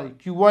 सॉरी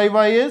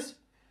QYY इज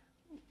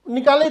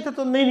निकाले थे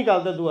तो नहीं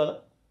निकालता दोबारा,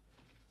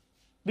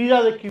 दीज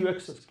आर द QX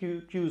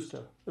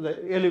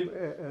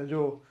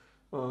जो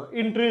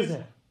इंट्रीज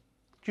है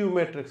Q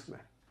मैट्रिक्स में,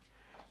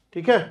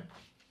 ठीक है।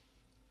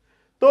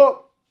 तो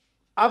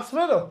आप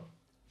समझ लो,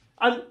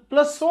 and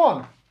plus so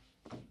on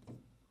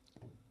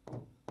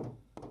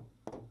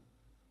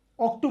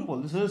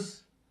octupole, this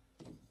is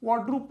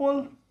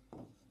quadrupole,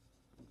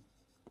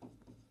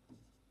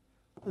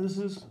 this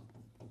is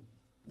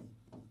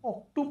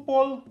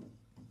octupole,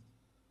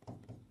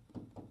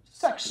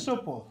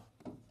 sextupole।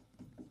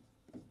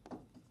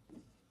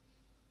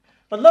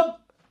 मतलब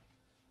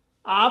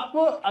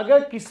आप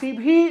अगर किसी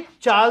भी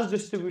चार्ज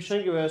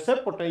डिस्ट्रीब्यूशन की वजह से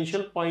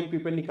पोटेंशियल पॉइंट पी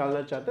पे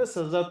निकालना चाहते हैं,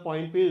 such that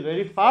point P is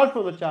very far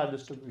from the charge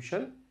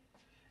distribution,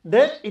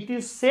 then it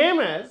is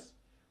same as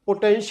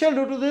potential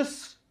due to this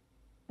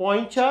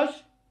point charge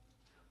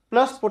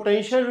plus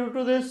potential due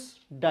to this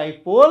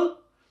dipole,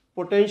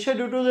 potential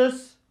due to this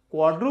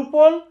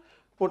quadrupole,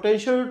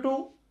 potential due to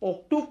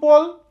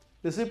octupole,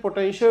 this is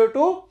potential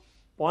to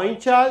point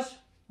charge.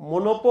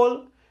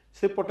 Monopole,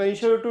 this is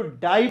potential to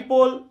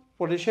dipole,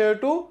 potential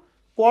to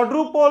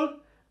quadrupole,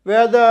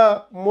 where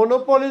the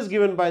monopole is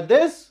given by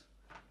this,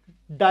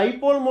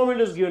 dipole moment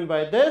is given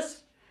by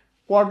this,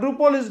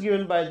 quadrupole is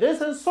given by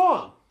this, and so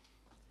on.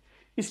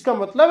 इसका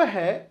मतलब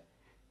है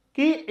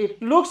कि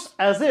it looks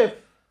as if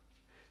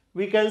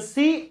we can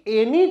see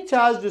any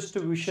charge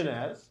distribution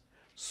as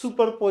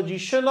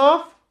superposition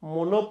of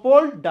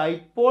monopole,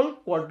 dipole,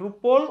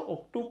 quadrupole,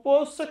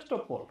 octupole,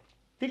 sextupole.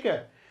 ठीक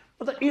है,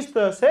 मतलब इस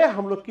तरह से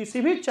हम लोग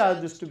किसी भी चार्ज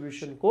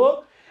डिस्ट्रीब्यूशन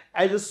को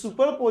एज ए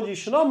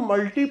सुपरपोजिशन ऑफ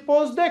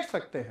मल्टीपोल्स देख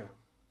सकते हैं.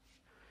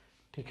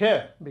 ठीक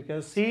है, we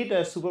can see it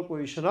as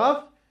superposition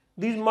of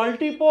these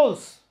मल्टीपोल्स.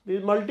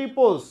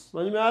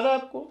 समझ में आ रहा है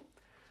आपको?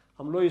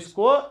 हम लोग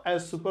इसको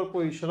एज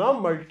सुपरपोजिशन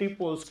ऑफ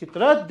मल्टीपोल्स की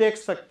तरह देख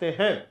सकते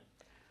हैं.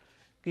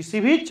 किसी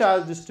भी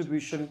चार्ज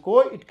डिस्ट्रीब्यूशन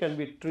को it can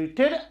be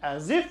treated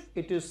as if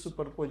it is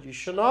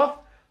superposition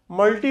of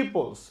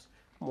मल्टीपोल्स,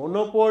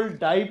 monopole,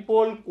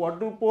 dipole,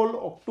 quadrupole,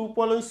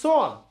 octupole, and so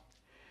on.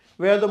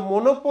 Where the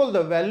monopole,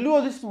 the value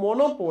of this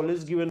monopole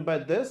is given by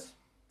this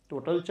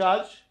total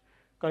charge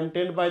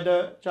contained by the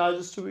charge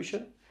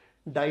distribution.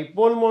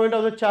 Dipole moment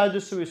of the charge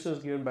distribution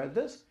is given by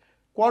this.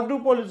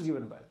 Quadrupole is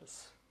given by this.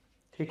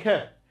 ठीक है,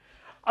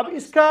 अब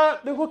इसका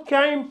देखो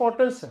क्या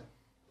importance है.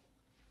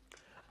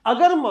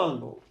 अगर मान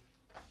लो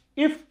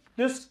if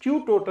this Q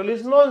total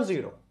is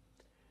non-zero,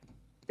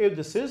 if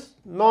this is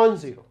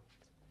non-zero,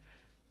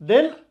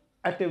 then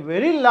at a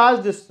very large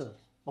distance,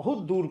 बहुत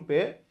दूर पे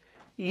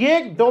ये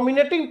एक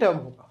डोमिनेटिंग टर्म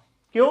होगा.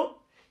 क्यों?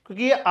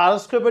 क्योंकि ये आर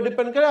स्क्वायर पे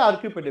डिपेंड करे, आर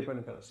क्यू पे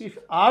डिपेंड करे. If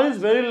are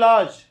is very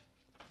large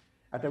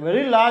at a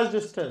very large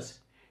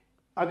distance,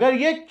 अगर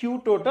ये क्यू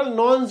टोटल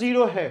नॉन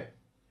जीरो है,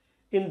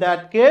 इन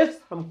दैट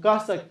केस हम कह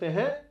सकते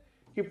हैं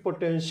कि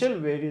पोटेंशियल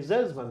वेरीज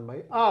एज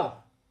 1/r.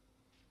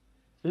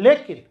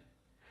 लेकिन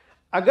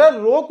अगर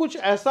रो कुछ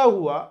ऐसा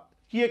हुआ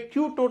कि ये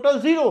क्यू टोटल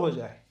जीरो हो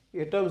जाए,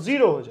 ये टर्म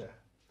जीरो हो जाए,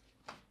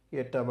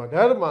 ये टर्म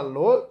अगर मान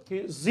लो कि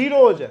जीरो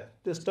हो जाए,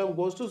 this term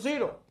goes to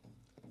zero,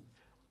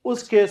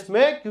 उस केस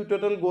में Q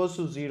total goes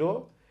to zero,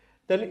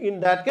 then in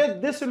that case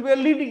this will be a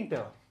leading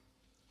term.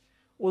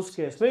 उस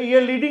केस में ये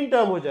लीडिंग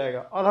टर्म हो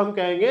जाएगा और हम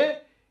कहेंगे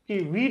कि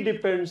v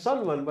depends on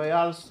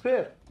 1/r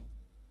square.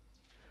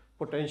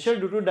 Potential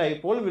due to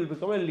dipole will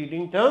become a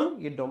leading term,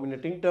 ये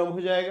डोमिनेटिंग टर्म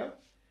हो जाएगा.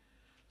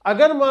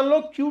 अगर मान लो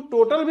क्यू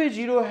टोटल भी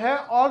जीरो है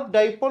और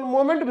डाइपोल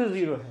मोमेंट भी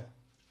जीरो है,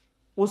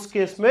 उस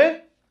केस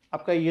में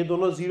आपका ये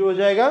दोनों जीरो हो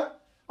जाएगा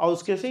और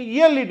उसके से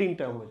ये लीडिंग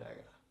टर्म हो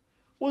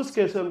जाएगा. उस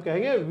केस में हम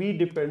कहेंगे v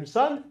depends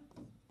on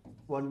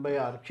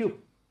 1/r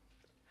cube.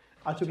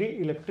 आ चूंकि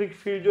इलेक्ट्रिक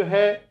फील्ड जो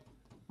है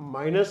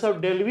माइनस ऑफ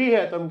डेल v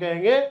है, तो हम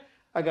कहेंगे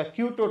अगर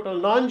q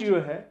टोटल नॉन जीरो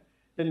है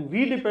then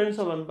v depends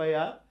on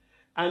 1/r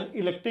and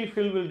electric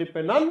field will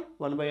depend on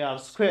 1/r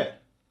square.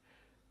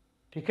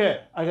 ठीक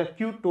है, अगर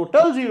q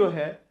टोटल जीरो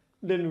है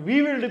then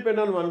v will depend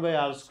on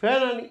 1/r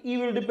square and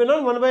e will depend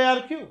on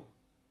 1/r cube.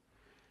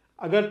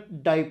 अगर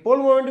dipole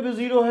moment भी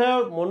zero है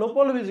और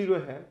monopole भी zero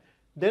है,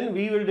 then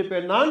v will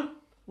depend on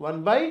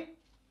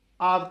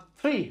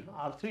 1/r3.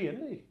 r3 है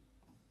ना.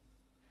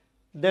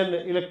 Then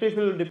electric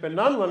field will depend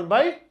on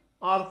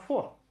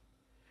 1/r4.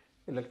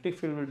 Electric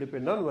field will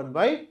depend on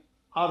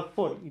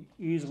 1/r4.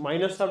 Is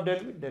minus of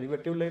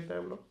derivative लेते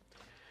हैं हम लोग.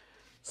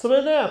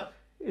 समझ रहे हैं आप?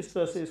 इस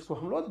तरह से इसको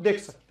हम लोग देख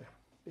सकते हैं.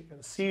 You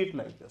can see it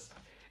like this.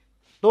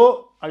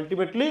 तो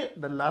ultimately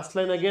the last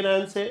line again I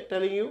am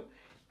telling you,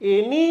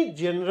 any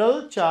general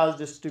charge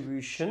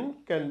distribution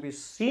can be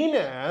seen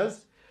as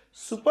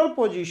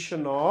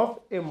superposition of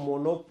a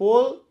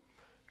monopole,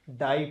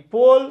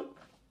 dipole,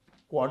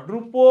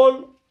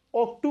 quadrupole,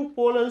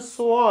 octupole and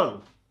so on.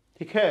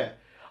 ठीक है,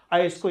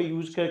 आई इसको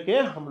use करके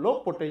हम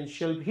लोग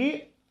potential भी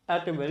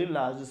eight a very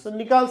large distance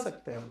निकाल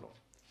सकते हैं. हम लोग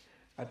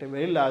eight a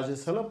very large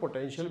distance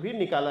potential भी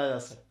निकाला जा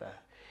सकता है.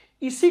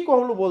 इसी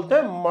को हम लोग बोलते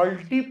हैं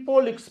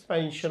multipole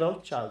expansion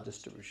of charge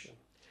distribution.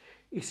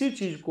 इसी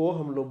चीज को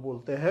हम लोग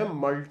बोलते हैं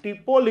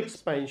multipole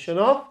expansion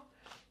of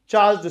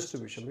charge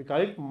distribution. We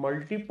call it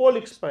multipole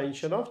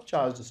expansion of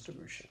charge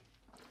distribution.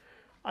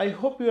 I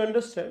hope you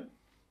understand.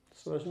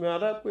 समझ में आ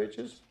रहा है आपको ये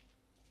चीज?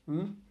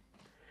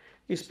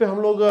 इस पे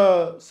हम लोग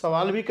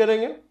सवाल भी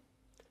करेंगे,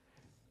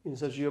 इन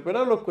सब चीज़ों पे ना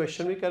हम लोग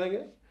क्वेश्चन भी करेंगे.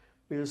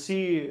 विल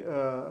सी,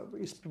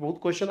 इस पे बहुत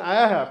क्वेश्चन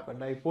आया है आपका.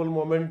 Dipole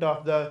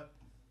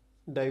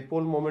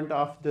moment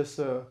of this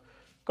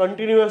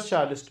continuous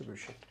charge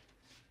distribution.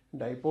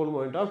 Dipole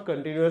moment of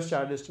continuous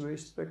charge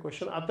distribution, इस पे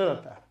क्वेश्चन आता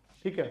रहता है.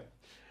 ठीक है,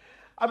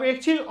 अब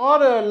एक चीज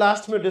और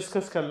लास्ट में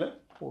डिस्कस कर लें,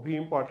 वो भी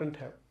इंपॉर्टेंट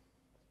है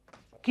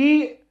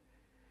कि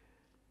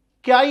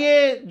क्या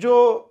ये जो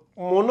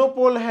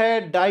मोनोपोल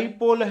है,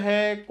 डाइपोल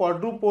है,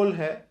 क्वाड्रुपोल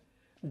है,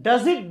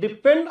 does it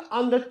depend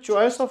on the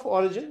choice of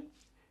origin?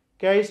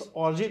 क्या इस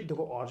ऑरिजिन,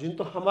 देखो ऑरिजिन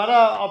तो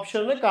हमारा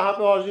ऑप्शन है, कहाँ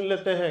पे ऑरिजिन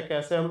लेते हैं,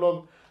 कैसे हम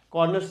लोग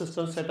कॉर्डिनेट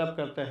सिस्टम सेटअप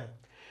करते हैं.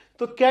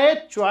 तो क्या ये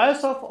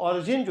चॉइस ऑफ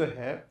ऑरिजिन जो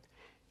है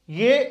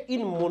ये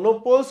इन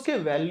मोनोपोल्स के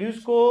वैल्यूज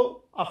को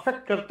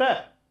अफेक्ट करता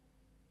है?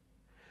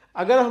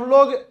 अगर हम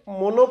लोग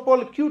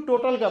मोनोपोल क्यू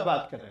टोटल का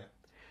बात करें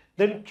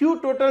then Q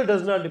total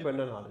does not depend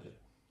on origin.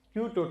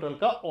 Q total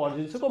का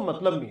ऑरिजिन से कोई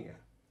मतलब नहीं है।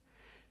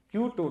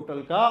 क्यू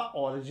टोटल का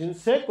ऑरिजिन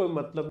से कोई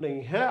मतलब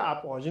नहीं है।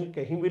 आप ऑरिजिन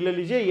कहीं भी ले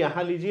लीजिए,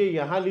 यहाँ लीजिए,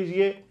 यहाँ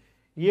लीजिए,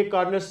 ये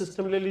कोऑर्डिनेट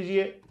सिस्टम ले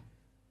लीजिए,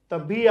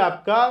 तब भी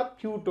आपका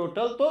क्यू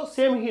टोटल तो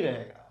सेम ही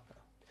रहेगा।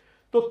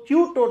 तो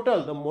Q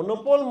total, the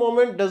monopole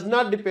moment does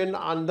not depend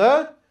on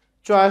the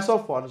choice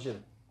of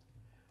origin.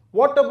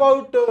 What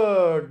about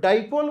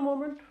dipole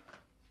moment?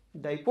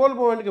 Dipole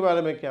moment के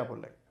बारे में क्या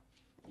बोलेंगे?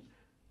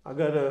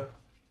 अगर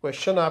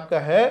क्वेश्चन आपका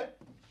है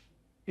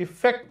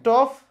effect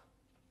of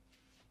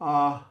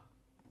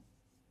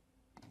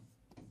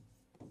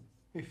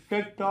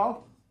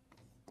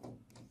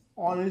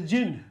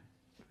origin,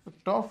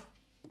 effect of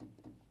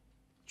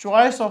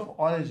choice of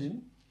origin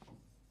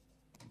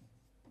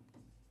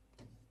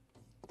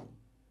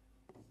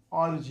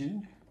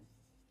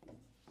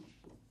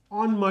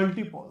on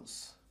multipoles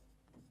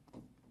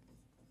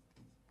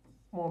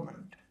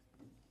moment।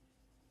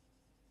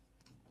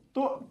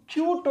 तो Q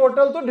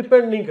total तो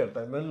डिपेंड नहीं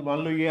करता है। मान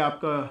लो ये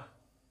आपका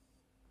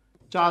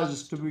चार्ज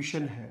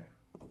डिस्ट्रीब्यूशन है,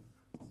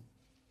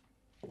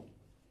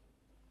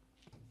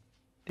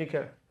 ठीक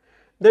है,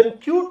 then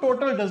Q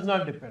total does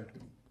not depend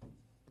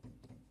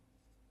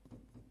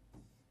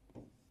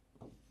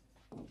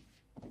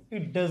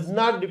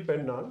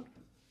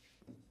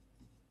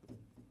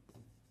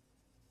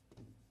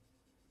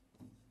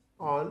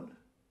on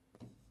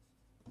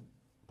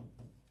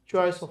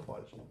choice of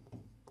origin।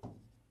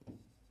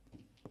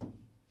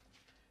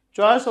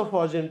 choice of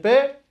origin पे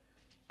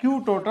Q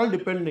total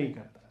डिपेंड नहीं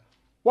करता है।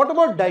 What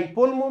about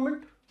dipole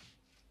moment?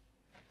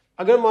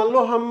 अगर मान लो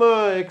हम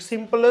एक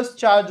सिंपलेस्ट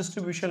चार्ज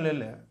डिस्ट्रीब्यूशन ले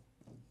लें,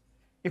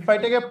 if I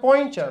take a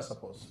point charge,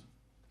 suppose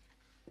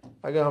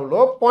अगर हम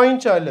लोग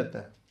पॉइंट चार्ज लेते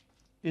हैं,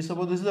 ये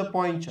suppose this is a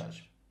point charge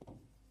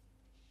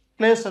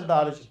placed at the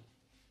origin,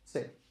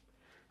 से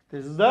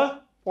this is the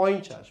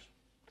point charge,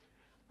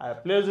 I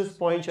place this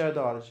point charge at the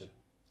origin,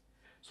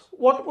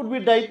 what would be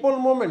dipole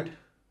moment?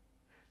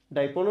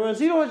 Dipole moment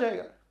zero हो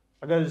जाएगा।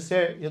 अगर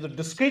जैसे ये तो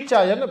discrete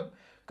charge है ना,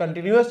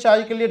 continuous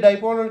charge के लिए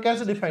डाइपोल मोमेंट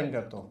कैसे डिफाइन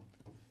करते हो?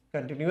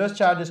 कंटिन्यूअस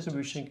चार्ज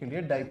डिस्ट्रीब्यूशन के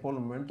लिए डाइपोल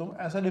मोमेंट तुम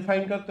ऐसा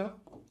डिफाइन करते हो,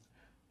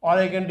 और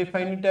I can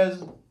define it as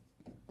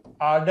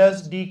r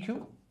dash D Q.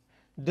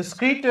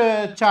 Discrete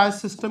charge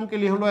system के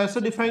लिए हम लोग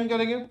ऐसे डिफाइन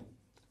करेंगे,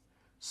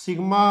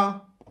 सिग्मा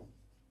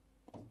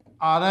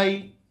ri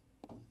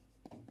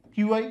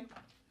qi।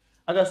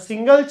 अगर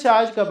सिंगल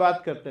चार्ज का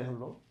बात करते हैं हम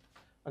लोग,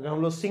 अगर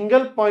हम लोग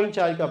सिंगल पॉइंट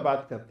चार्ज का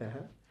बात करते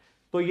हैं,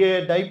 तो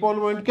ये डाइपोल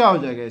मोमेंट क्या हो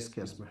जाएगा इस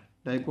केस में?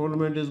 Dipole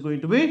moment is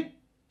going to be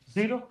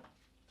zero.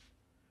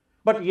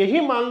 But यही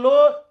मान लो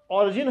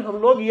ऑरिजिन हम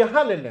लोग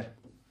यहां ले लें,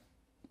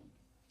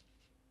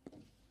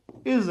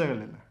 इस जगह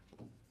ले लें,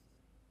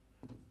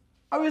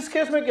 अब इस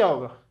केस में क्या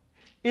होगा?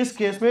 इस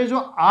केस में जो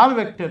आर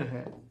वेक्टर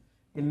है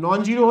ये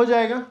नॉन जीरो हो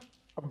जाएगा।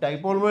 अब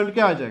डाइपोल मोमेंट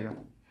क्या आ जाएगा?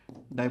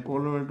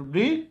 Dipole moment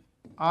B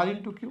are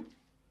into Q.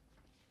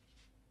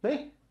 नहीं,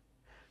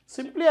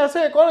 सिंपली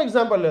ऐसे एक और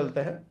एग्जांपल ले लेते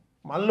हैं।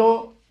 मान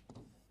लो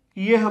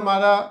ये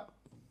हमारा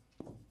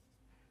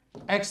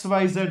एक्स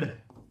वाई जेड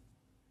है,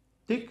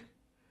 ठीक।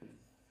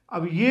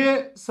 अब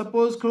ये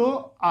सपोज करो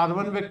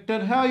r1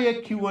 वेक्टर है और ये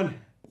q1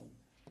 है,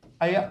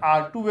 और ये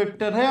r2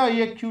 वेक्टर है और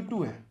ये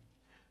q2 है।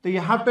 तो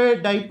यहाँ पे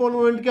डाइपोल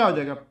मोमेंट क्या हो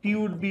जाएगा? P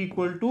would be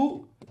equal to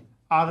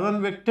r1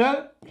 vector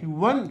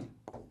q1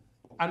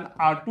 and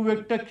r2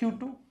 vector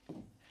q2।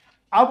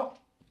 अब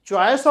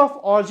चॉइस ऑफ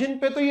ऑरिजिन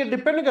पे तो ये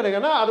डिपेंड करेगा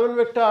ना, r1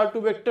 vector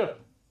r2 vector,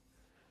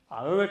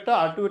 r1 vector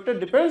r2 vector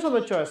depends on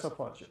the choice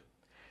of origin,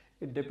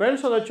 it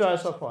depends on the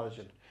choice of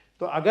origin.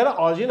 तो अगर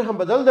origin हम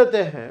बदल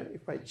देते हैं,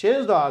 if I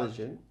change the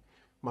origin,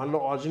 मान लो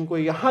ऑरिजिन को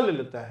यहां ले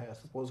लेता है,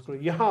 सपोज करो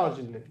यहां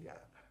ऑरिजिन ले लिया,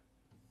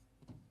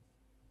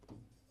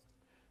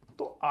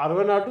 तो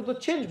r1 r2 तो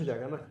चेंज हो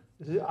जाएगा ना,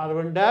 this is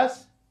r1 dash,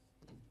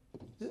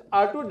 this is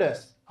r2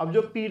 dash. अब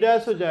जो p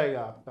डैश हो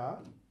जाएगा आपका,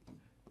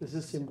 this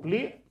is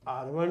simply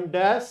r1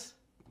 dash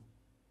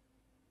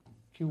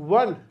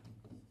q1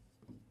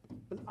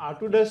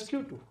 r2 dash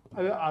q2।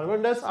 अगर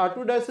r1 dash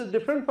r2 dash is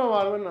different from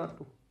r1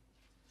 r2,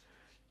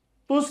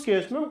 तो उस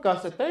केस में हम कह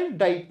सकते हैं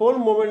डाइपोल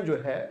मोमेंट जो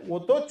है वो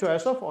तो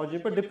चॉइस ऑफ ऑरिजिन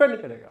पर डिपेंड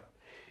करेगा।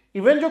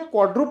 इवन जो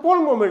क्वाड्रुपोल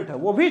मोमेंट है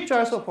वो भी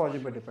चॉइस ऑफ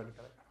ऑरिजिन पर डिपेंड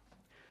करेगा,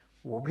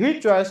 वो भी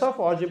चॉइस ऑफ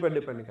ऑरिजिन पर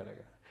डिपेंड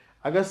करेगा।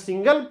 अगर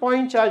सिंगल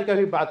पॉइंट चार्ज का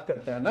भी बात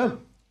करते हैं ना,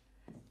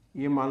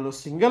 ये मान लो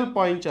सिंगल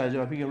पॉइंट चार्ज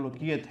अभी हम लोग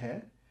किए थे,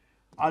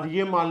 और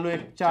ये मान लो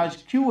एक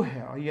चार्ज Q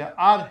है और ये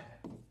R है,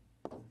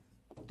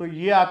 तो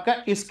ये आपका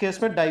इस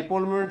केस में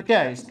डाइपोल मोमेंट क्या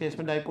है? इस केस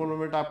में डाइपोल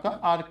मोमेंट आपका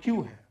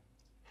RQ है।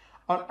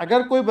 और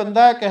अगर कोई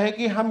बंदा कहे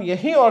कि हम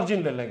यही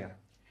ऑरिजिन ले लेंगे,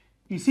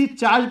 इसी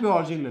चार्ज पे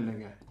ऑरिजिन ले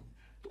लेंगे,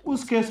 तो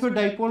उस केस में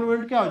डाइपोल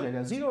मोमेंट क्या हो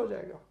जाएगा? जीरो हो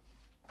जाएगा।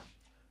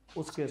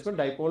 उस केस में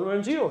डाइपोल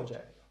मोमेंट जीरो हो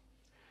जाएगा,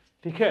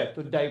 ठीक है।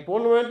 तो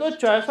डाइपोल मोमेंट तो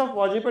चॉइस ऑफ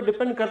ऑरिजिन पर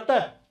डिपेंड करता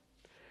है,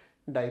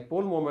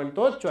 डाइपोल मोमेंट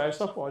तो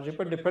चॉइस ऑफ ऑरिजिन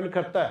पर डिपेंड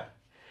करता है,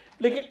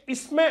 लेकिन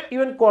इसमें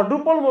इवन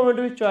क्वाड्रुपोल मोमेंट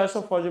भी चॉइस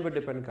ऑफ ऑरिजिन पर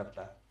डिपेंड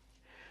करता है।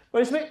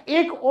 पर इसमें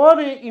एक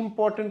और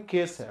इंपॉर्टेंट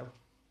केस है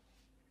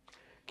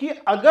कि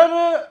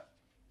अगर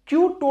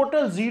Q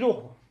टोटल जीरो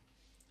हो,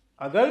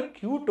 अगर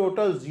Q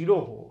total 0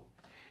 हो,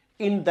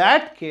 in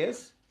that case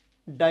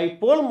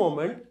dipole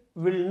moment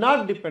will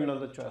not depend on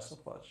the choice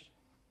of origin.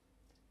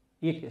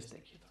 ये केस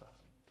देखिए थोड़ा.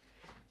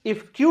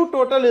 If Q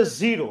total is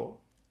 0,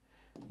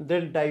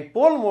 then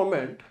dipole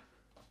moment,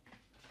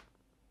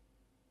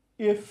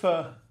 if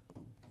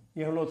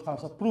ये हम लोग थोड़ा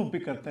सा प्रूव भी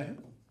करते हैं.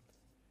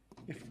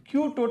 If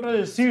Q total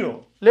is 0,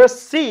 let's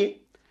see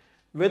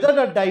whether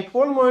the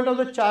dipole moment of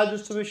the charge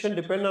distribution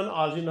depend on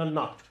origin or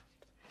not.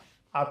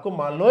 आपको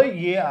मान लो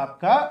ये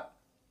आपका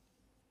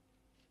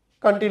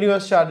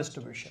continuous charge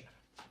distribution.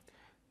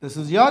 This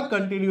is your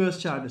continuous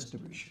charge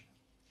distribution.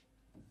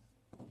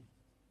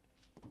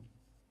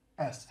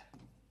 ऐसे,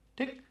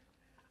 ठीक.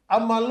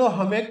 अब मान लो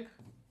हम एक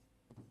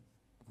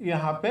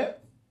यहां पे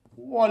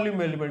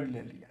वॉल्यूम एलिमेंट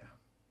ले लिया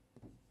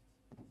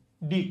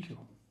dq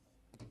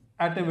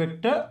एट ए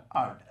वेक्टर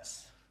r डैश,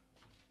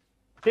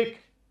 ठीक.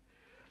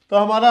 तो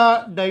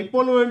हमारा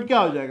डाइपोल मोमेंट क्या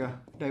हो जाएगा?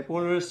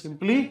 Dipole moment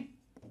simply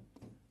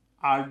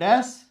r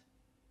dash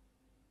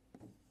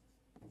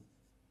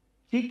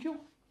dq,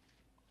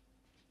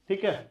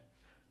 ठीक है,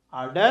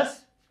 r डैश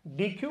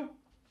dq.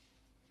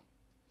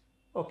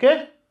 ओके.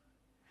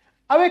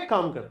 अब एक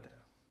काम करते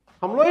हैं,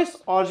 हम लोग इस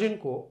ऑरिजिन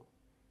को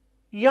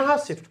यहां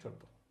शिफ्ट कर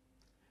दो.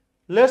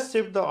 लेट्स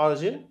शिफ्ट द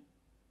ऑरिजिन,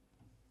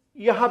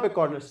 यहां पे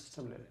कोऑर्डिनेट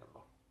सिस्टम ले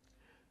लेंगे.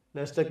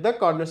 Let's take the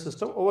coordinate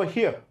system over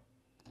here.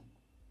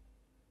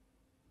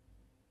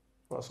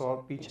 थोड़ा सा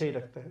और पीछे ही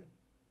रखते हैं,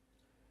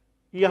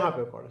 यहां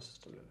पे कोऑर्डिनेट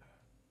सिस्टम ले लेंगे,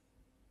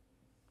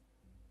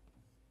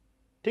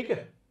 ठीक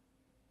है.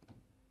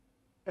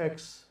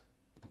 x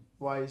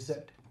y z.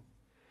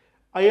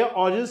 आइए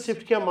ऑरिजिन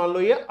शिफ्ट किया, मान लो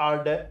ये r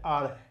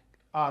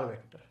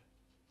वेक्टर,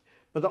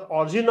 मतलब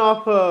ऑरिजिन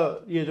ऑफ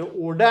ये जो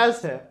o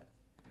डैश है,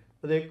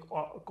 मतलब एक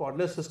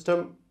कोऑर्डिनेट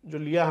सिस्टम जो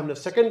लिया हमने,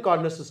 सेकंड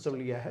कोऑर्डिनेट सिस्टम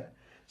लिया है.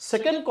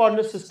 सेकंड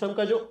कोऑर्डिनेट सिस्टम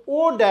का जो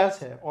o डैश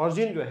है,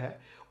 ऑरिजिन जो है,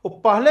 वो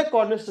पहले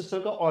कोऑर्डिनेट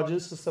सिस्टम का ऑरिजिन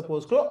से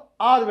सपोज करो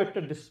r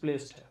वेक्टर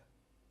डिस्प्लेस्ड है,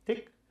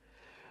 ठीक.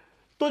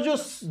 तो जो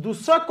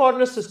दूसरा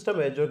कोऑर्डिनेट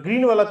सिस्टम है, जो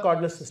ग्रीन वाला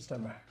कोऑर्डिनेट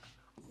सिस्टम है,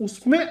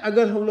 उसमें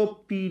अगर हम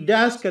लोग p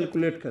डैश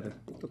कैलकुलेट करें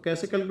तो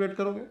कैसे कैलकुलेट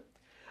करोगे?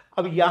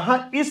 अब यहां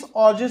इस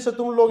ऑरिजिन से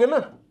तुम लोगे ना,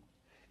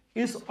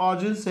 इस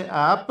ऑरिजिन से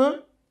आप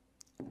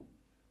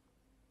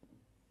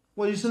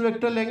पोजीशन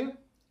वेक्टर लेंगे.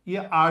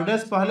 ये r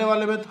डैश पहले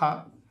वाले में था,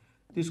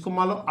 तो इसको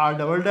मान लो r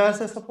डबल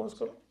डैश है सपोज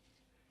करो.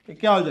 ये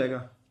क्या हो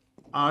जाएगा?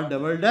 r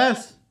double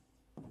dash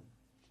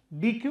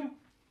dq.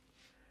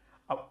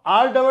 अब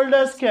r डबल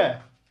डैश क्या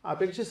है?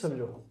 आप एक चीज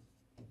समझो,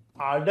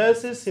 r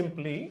dash is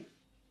simply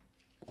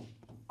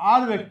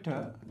r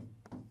vector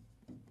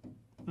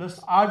plus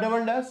r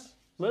double dash.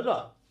 समझ लो,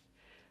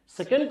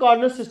 सेकेंड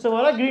कोऑर्डिनेट सिस्टम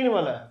वाला ग्रीन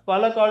वाला है,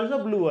 पहला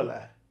कोऑर्डिनेट ब्लू वाला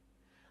है.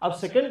 अब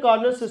सेकेंड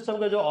कोऑर्डिनेट सिस्टम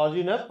का जो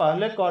ऑरिजिन है,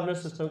 पहले कोऑर्डिनेट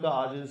सिस्टम का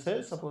ऑरिजिन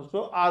से सपोज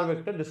करो r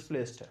वेक्टर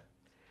डिस्प्लेस्ड है,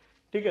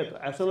 ठीक है. तो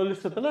ऐसा लिख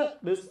सकते हैं ना,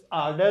 this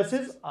r dash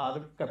is r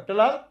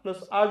capital R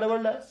plus r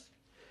double dash.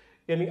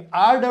 यानी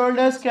r डबल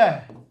डैश क्या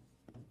है?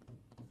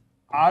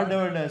 r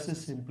double dash is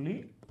simply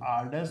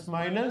r dash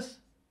minus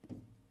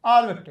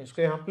r vector.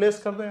 इसको यहां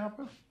प्लेस कर दो, यहां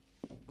पर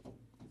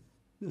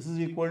this is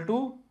equal to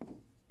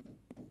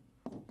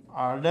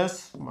r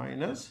dash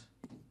minus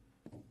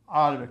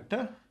r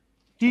vector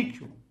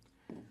dq.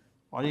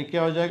 और ये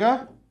क्या हो जाएगा?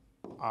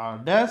 r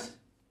dash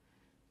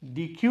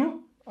dq.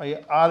 और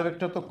ये r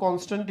वेक्टर तो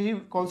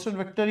कांस्टेंट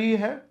वेक्टर ही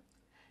है,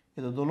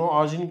 ये तो दोनों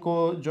ऑरिजिन को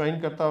ज्वाइन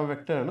करता हुआ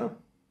वेक्टर है ना,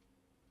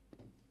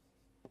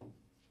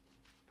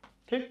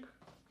 ठीक.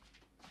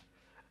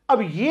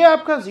 अब ये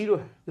आपका 0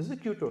 है, this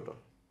is q total,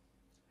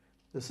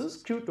 this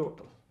is q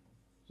total,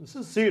 this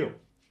is 0.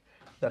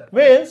 That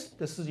means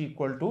this is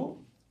equal to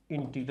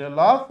integral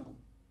of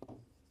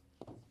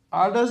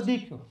r dash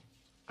dq,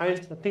 and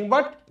it's nothing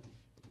but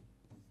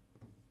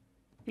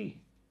t.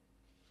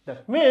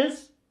 That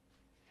means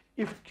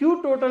if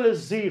q total is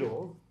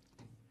 0,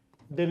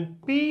 then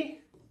p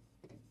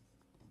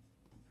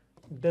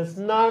does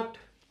not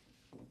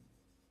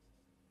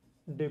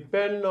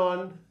depend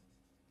on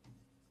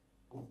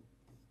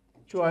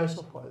choice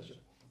of origin.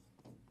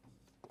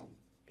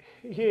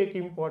 ये एक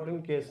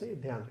important case है,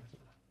 ध्यान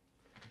रखना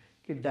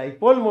कि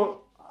dipole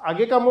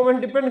आगे का moment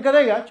depend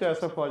करेगा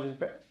choice of origin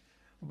पे,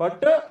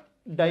 बट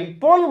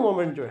डाइपोल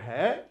मोमेंट जो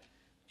है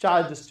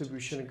चार्ज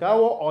डिस्ट्रीब्यूशन का,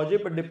 वो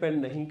ऑरिजिन पर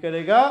डिपेंड नहीं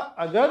करेगा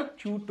अगर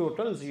Q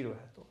टोटल 0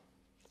 है तो,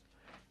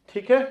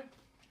 ठीक है.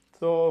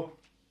 तो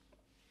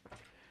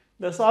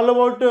दैट्स ऑल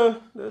अबाउट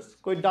दिस.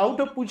 कोई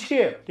डाउट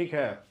पूछिए, ठीक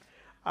है.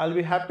 I will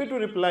be happy to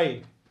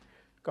reply.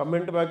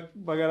 Comment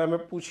वगैरह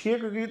में पूछिए,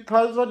 क्योंकि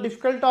थोड़ा सा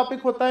डिफिकल्ट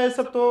टॉपिक होता है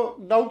सब, तो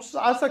डाउट्स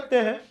आ सकते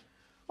हैं.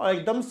 और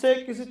एकदम से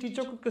किसी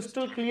टीचर को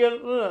crystal clear,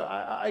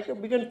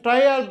 we can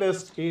try our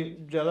best कि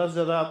ज़्यादा से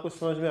ज़्यादा आपको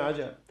समझ में आ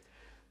जाए,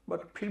 बट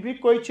फिर भी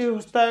कोई चीज़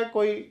होता है,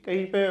 कोई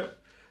कहीं पे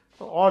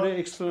और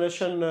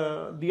एक्सप्लेनेशन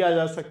दिया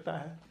जा सकता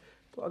है.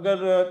 तो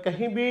अगर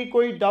कहीं भी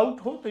कोई डाउट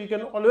हो तो you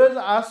can always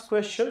ask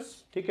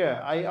questions, ठीक है.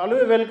 I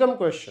always welcome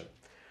question.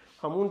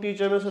 हम उन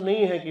टीचर में से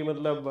नहीं है कि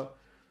मतलब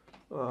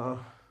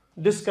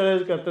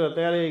डिस्करेज करते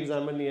रहते हैं, यार ये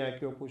एग्जाम में नहीं आया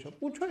क्यों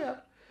पूछो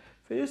यार.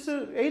 फेस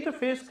यही तो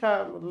फेस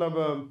का मतलब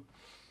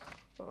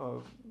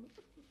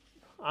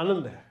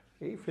आनंद है,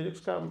 यही फिजिक्स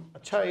का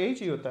अच्छा यही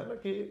चीज़ होता है ना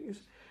कि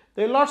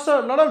there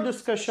lot of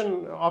discussion,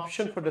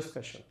 option for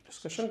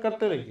discussion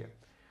करते रहिए।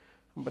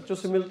 बच्चों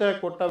से मिलते हैं,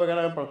 कोटा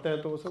वगैरह में पढ़ते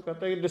हैं तो वो सब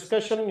कहते हैं कि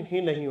डिस्कशन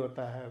ही नहीं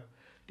होता है,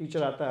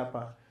 टीचर आता है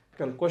आपका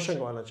कल क्वेश्चन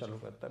करवाना चालू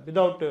करता है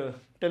without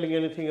telling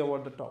anything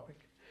about the topic.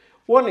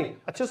 वो नहीं,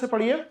 अच्छे से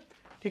पढ़िए,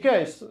 ठीक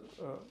है।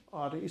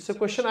 और इससे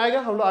क्वेश्चन आएगा,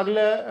 हम लोग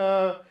अगले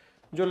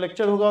जो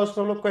लेक्चर होगा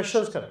उसमें हम लोग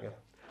क्वेश्चंस करेंगे।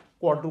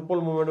 क्वाड्रुपल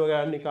मूवमेंट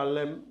वगैरह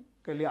निकालने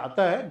के लिए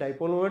आता है,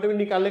 डाइपोल मूवमेंट भी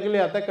निकालने के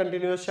लिए आता है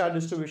कंटिन्यूअस चार्ज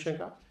डिस्ट्रीब्यूशन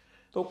का,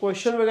 तो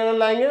क्वेश्चन वगैरह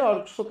लाएंगे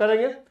और उसको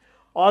करेंगे।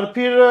 और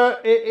फिर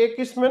एक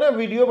इसमें ना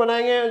वीडियो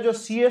बनाएंगे जो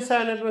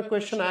CSI नेट में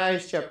क्वेश्चन आया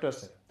इस चैप्टर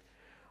से,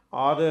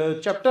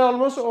 और चैप्टर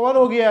ऑलमोस्ट ओवर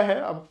हो गया है,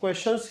 अब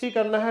क्वेश्चंस ही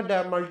करना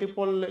है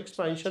मल्टीपोल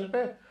एक्सपेंशन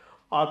पे,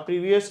 और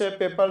प्रीवियस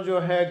पेपर जो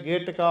है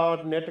गेट का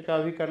और नेट का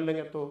भी कर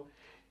लेंगे तो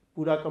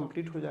पूरा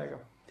कंप्लीट हो जाएगा,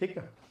 ठीक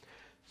है।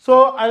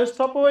 सो I will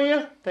stop over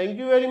here, thank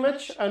you very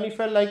much, and if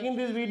you are liking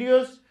this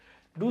videos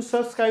do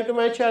subscribe to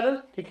my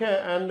channel, ठीक है,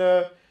 and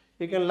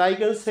you can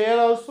like and share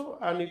also,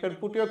 and you can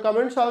put your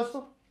comments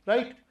also,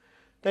 right?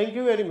 Thank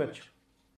you very much.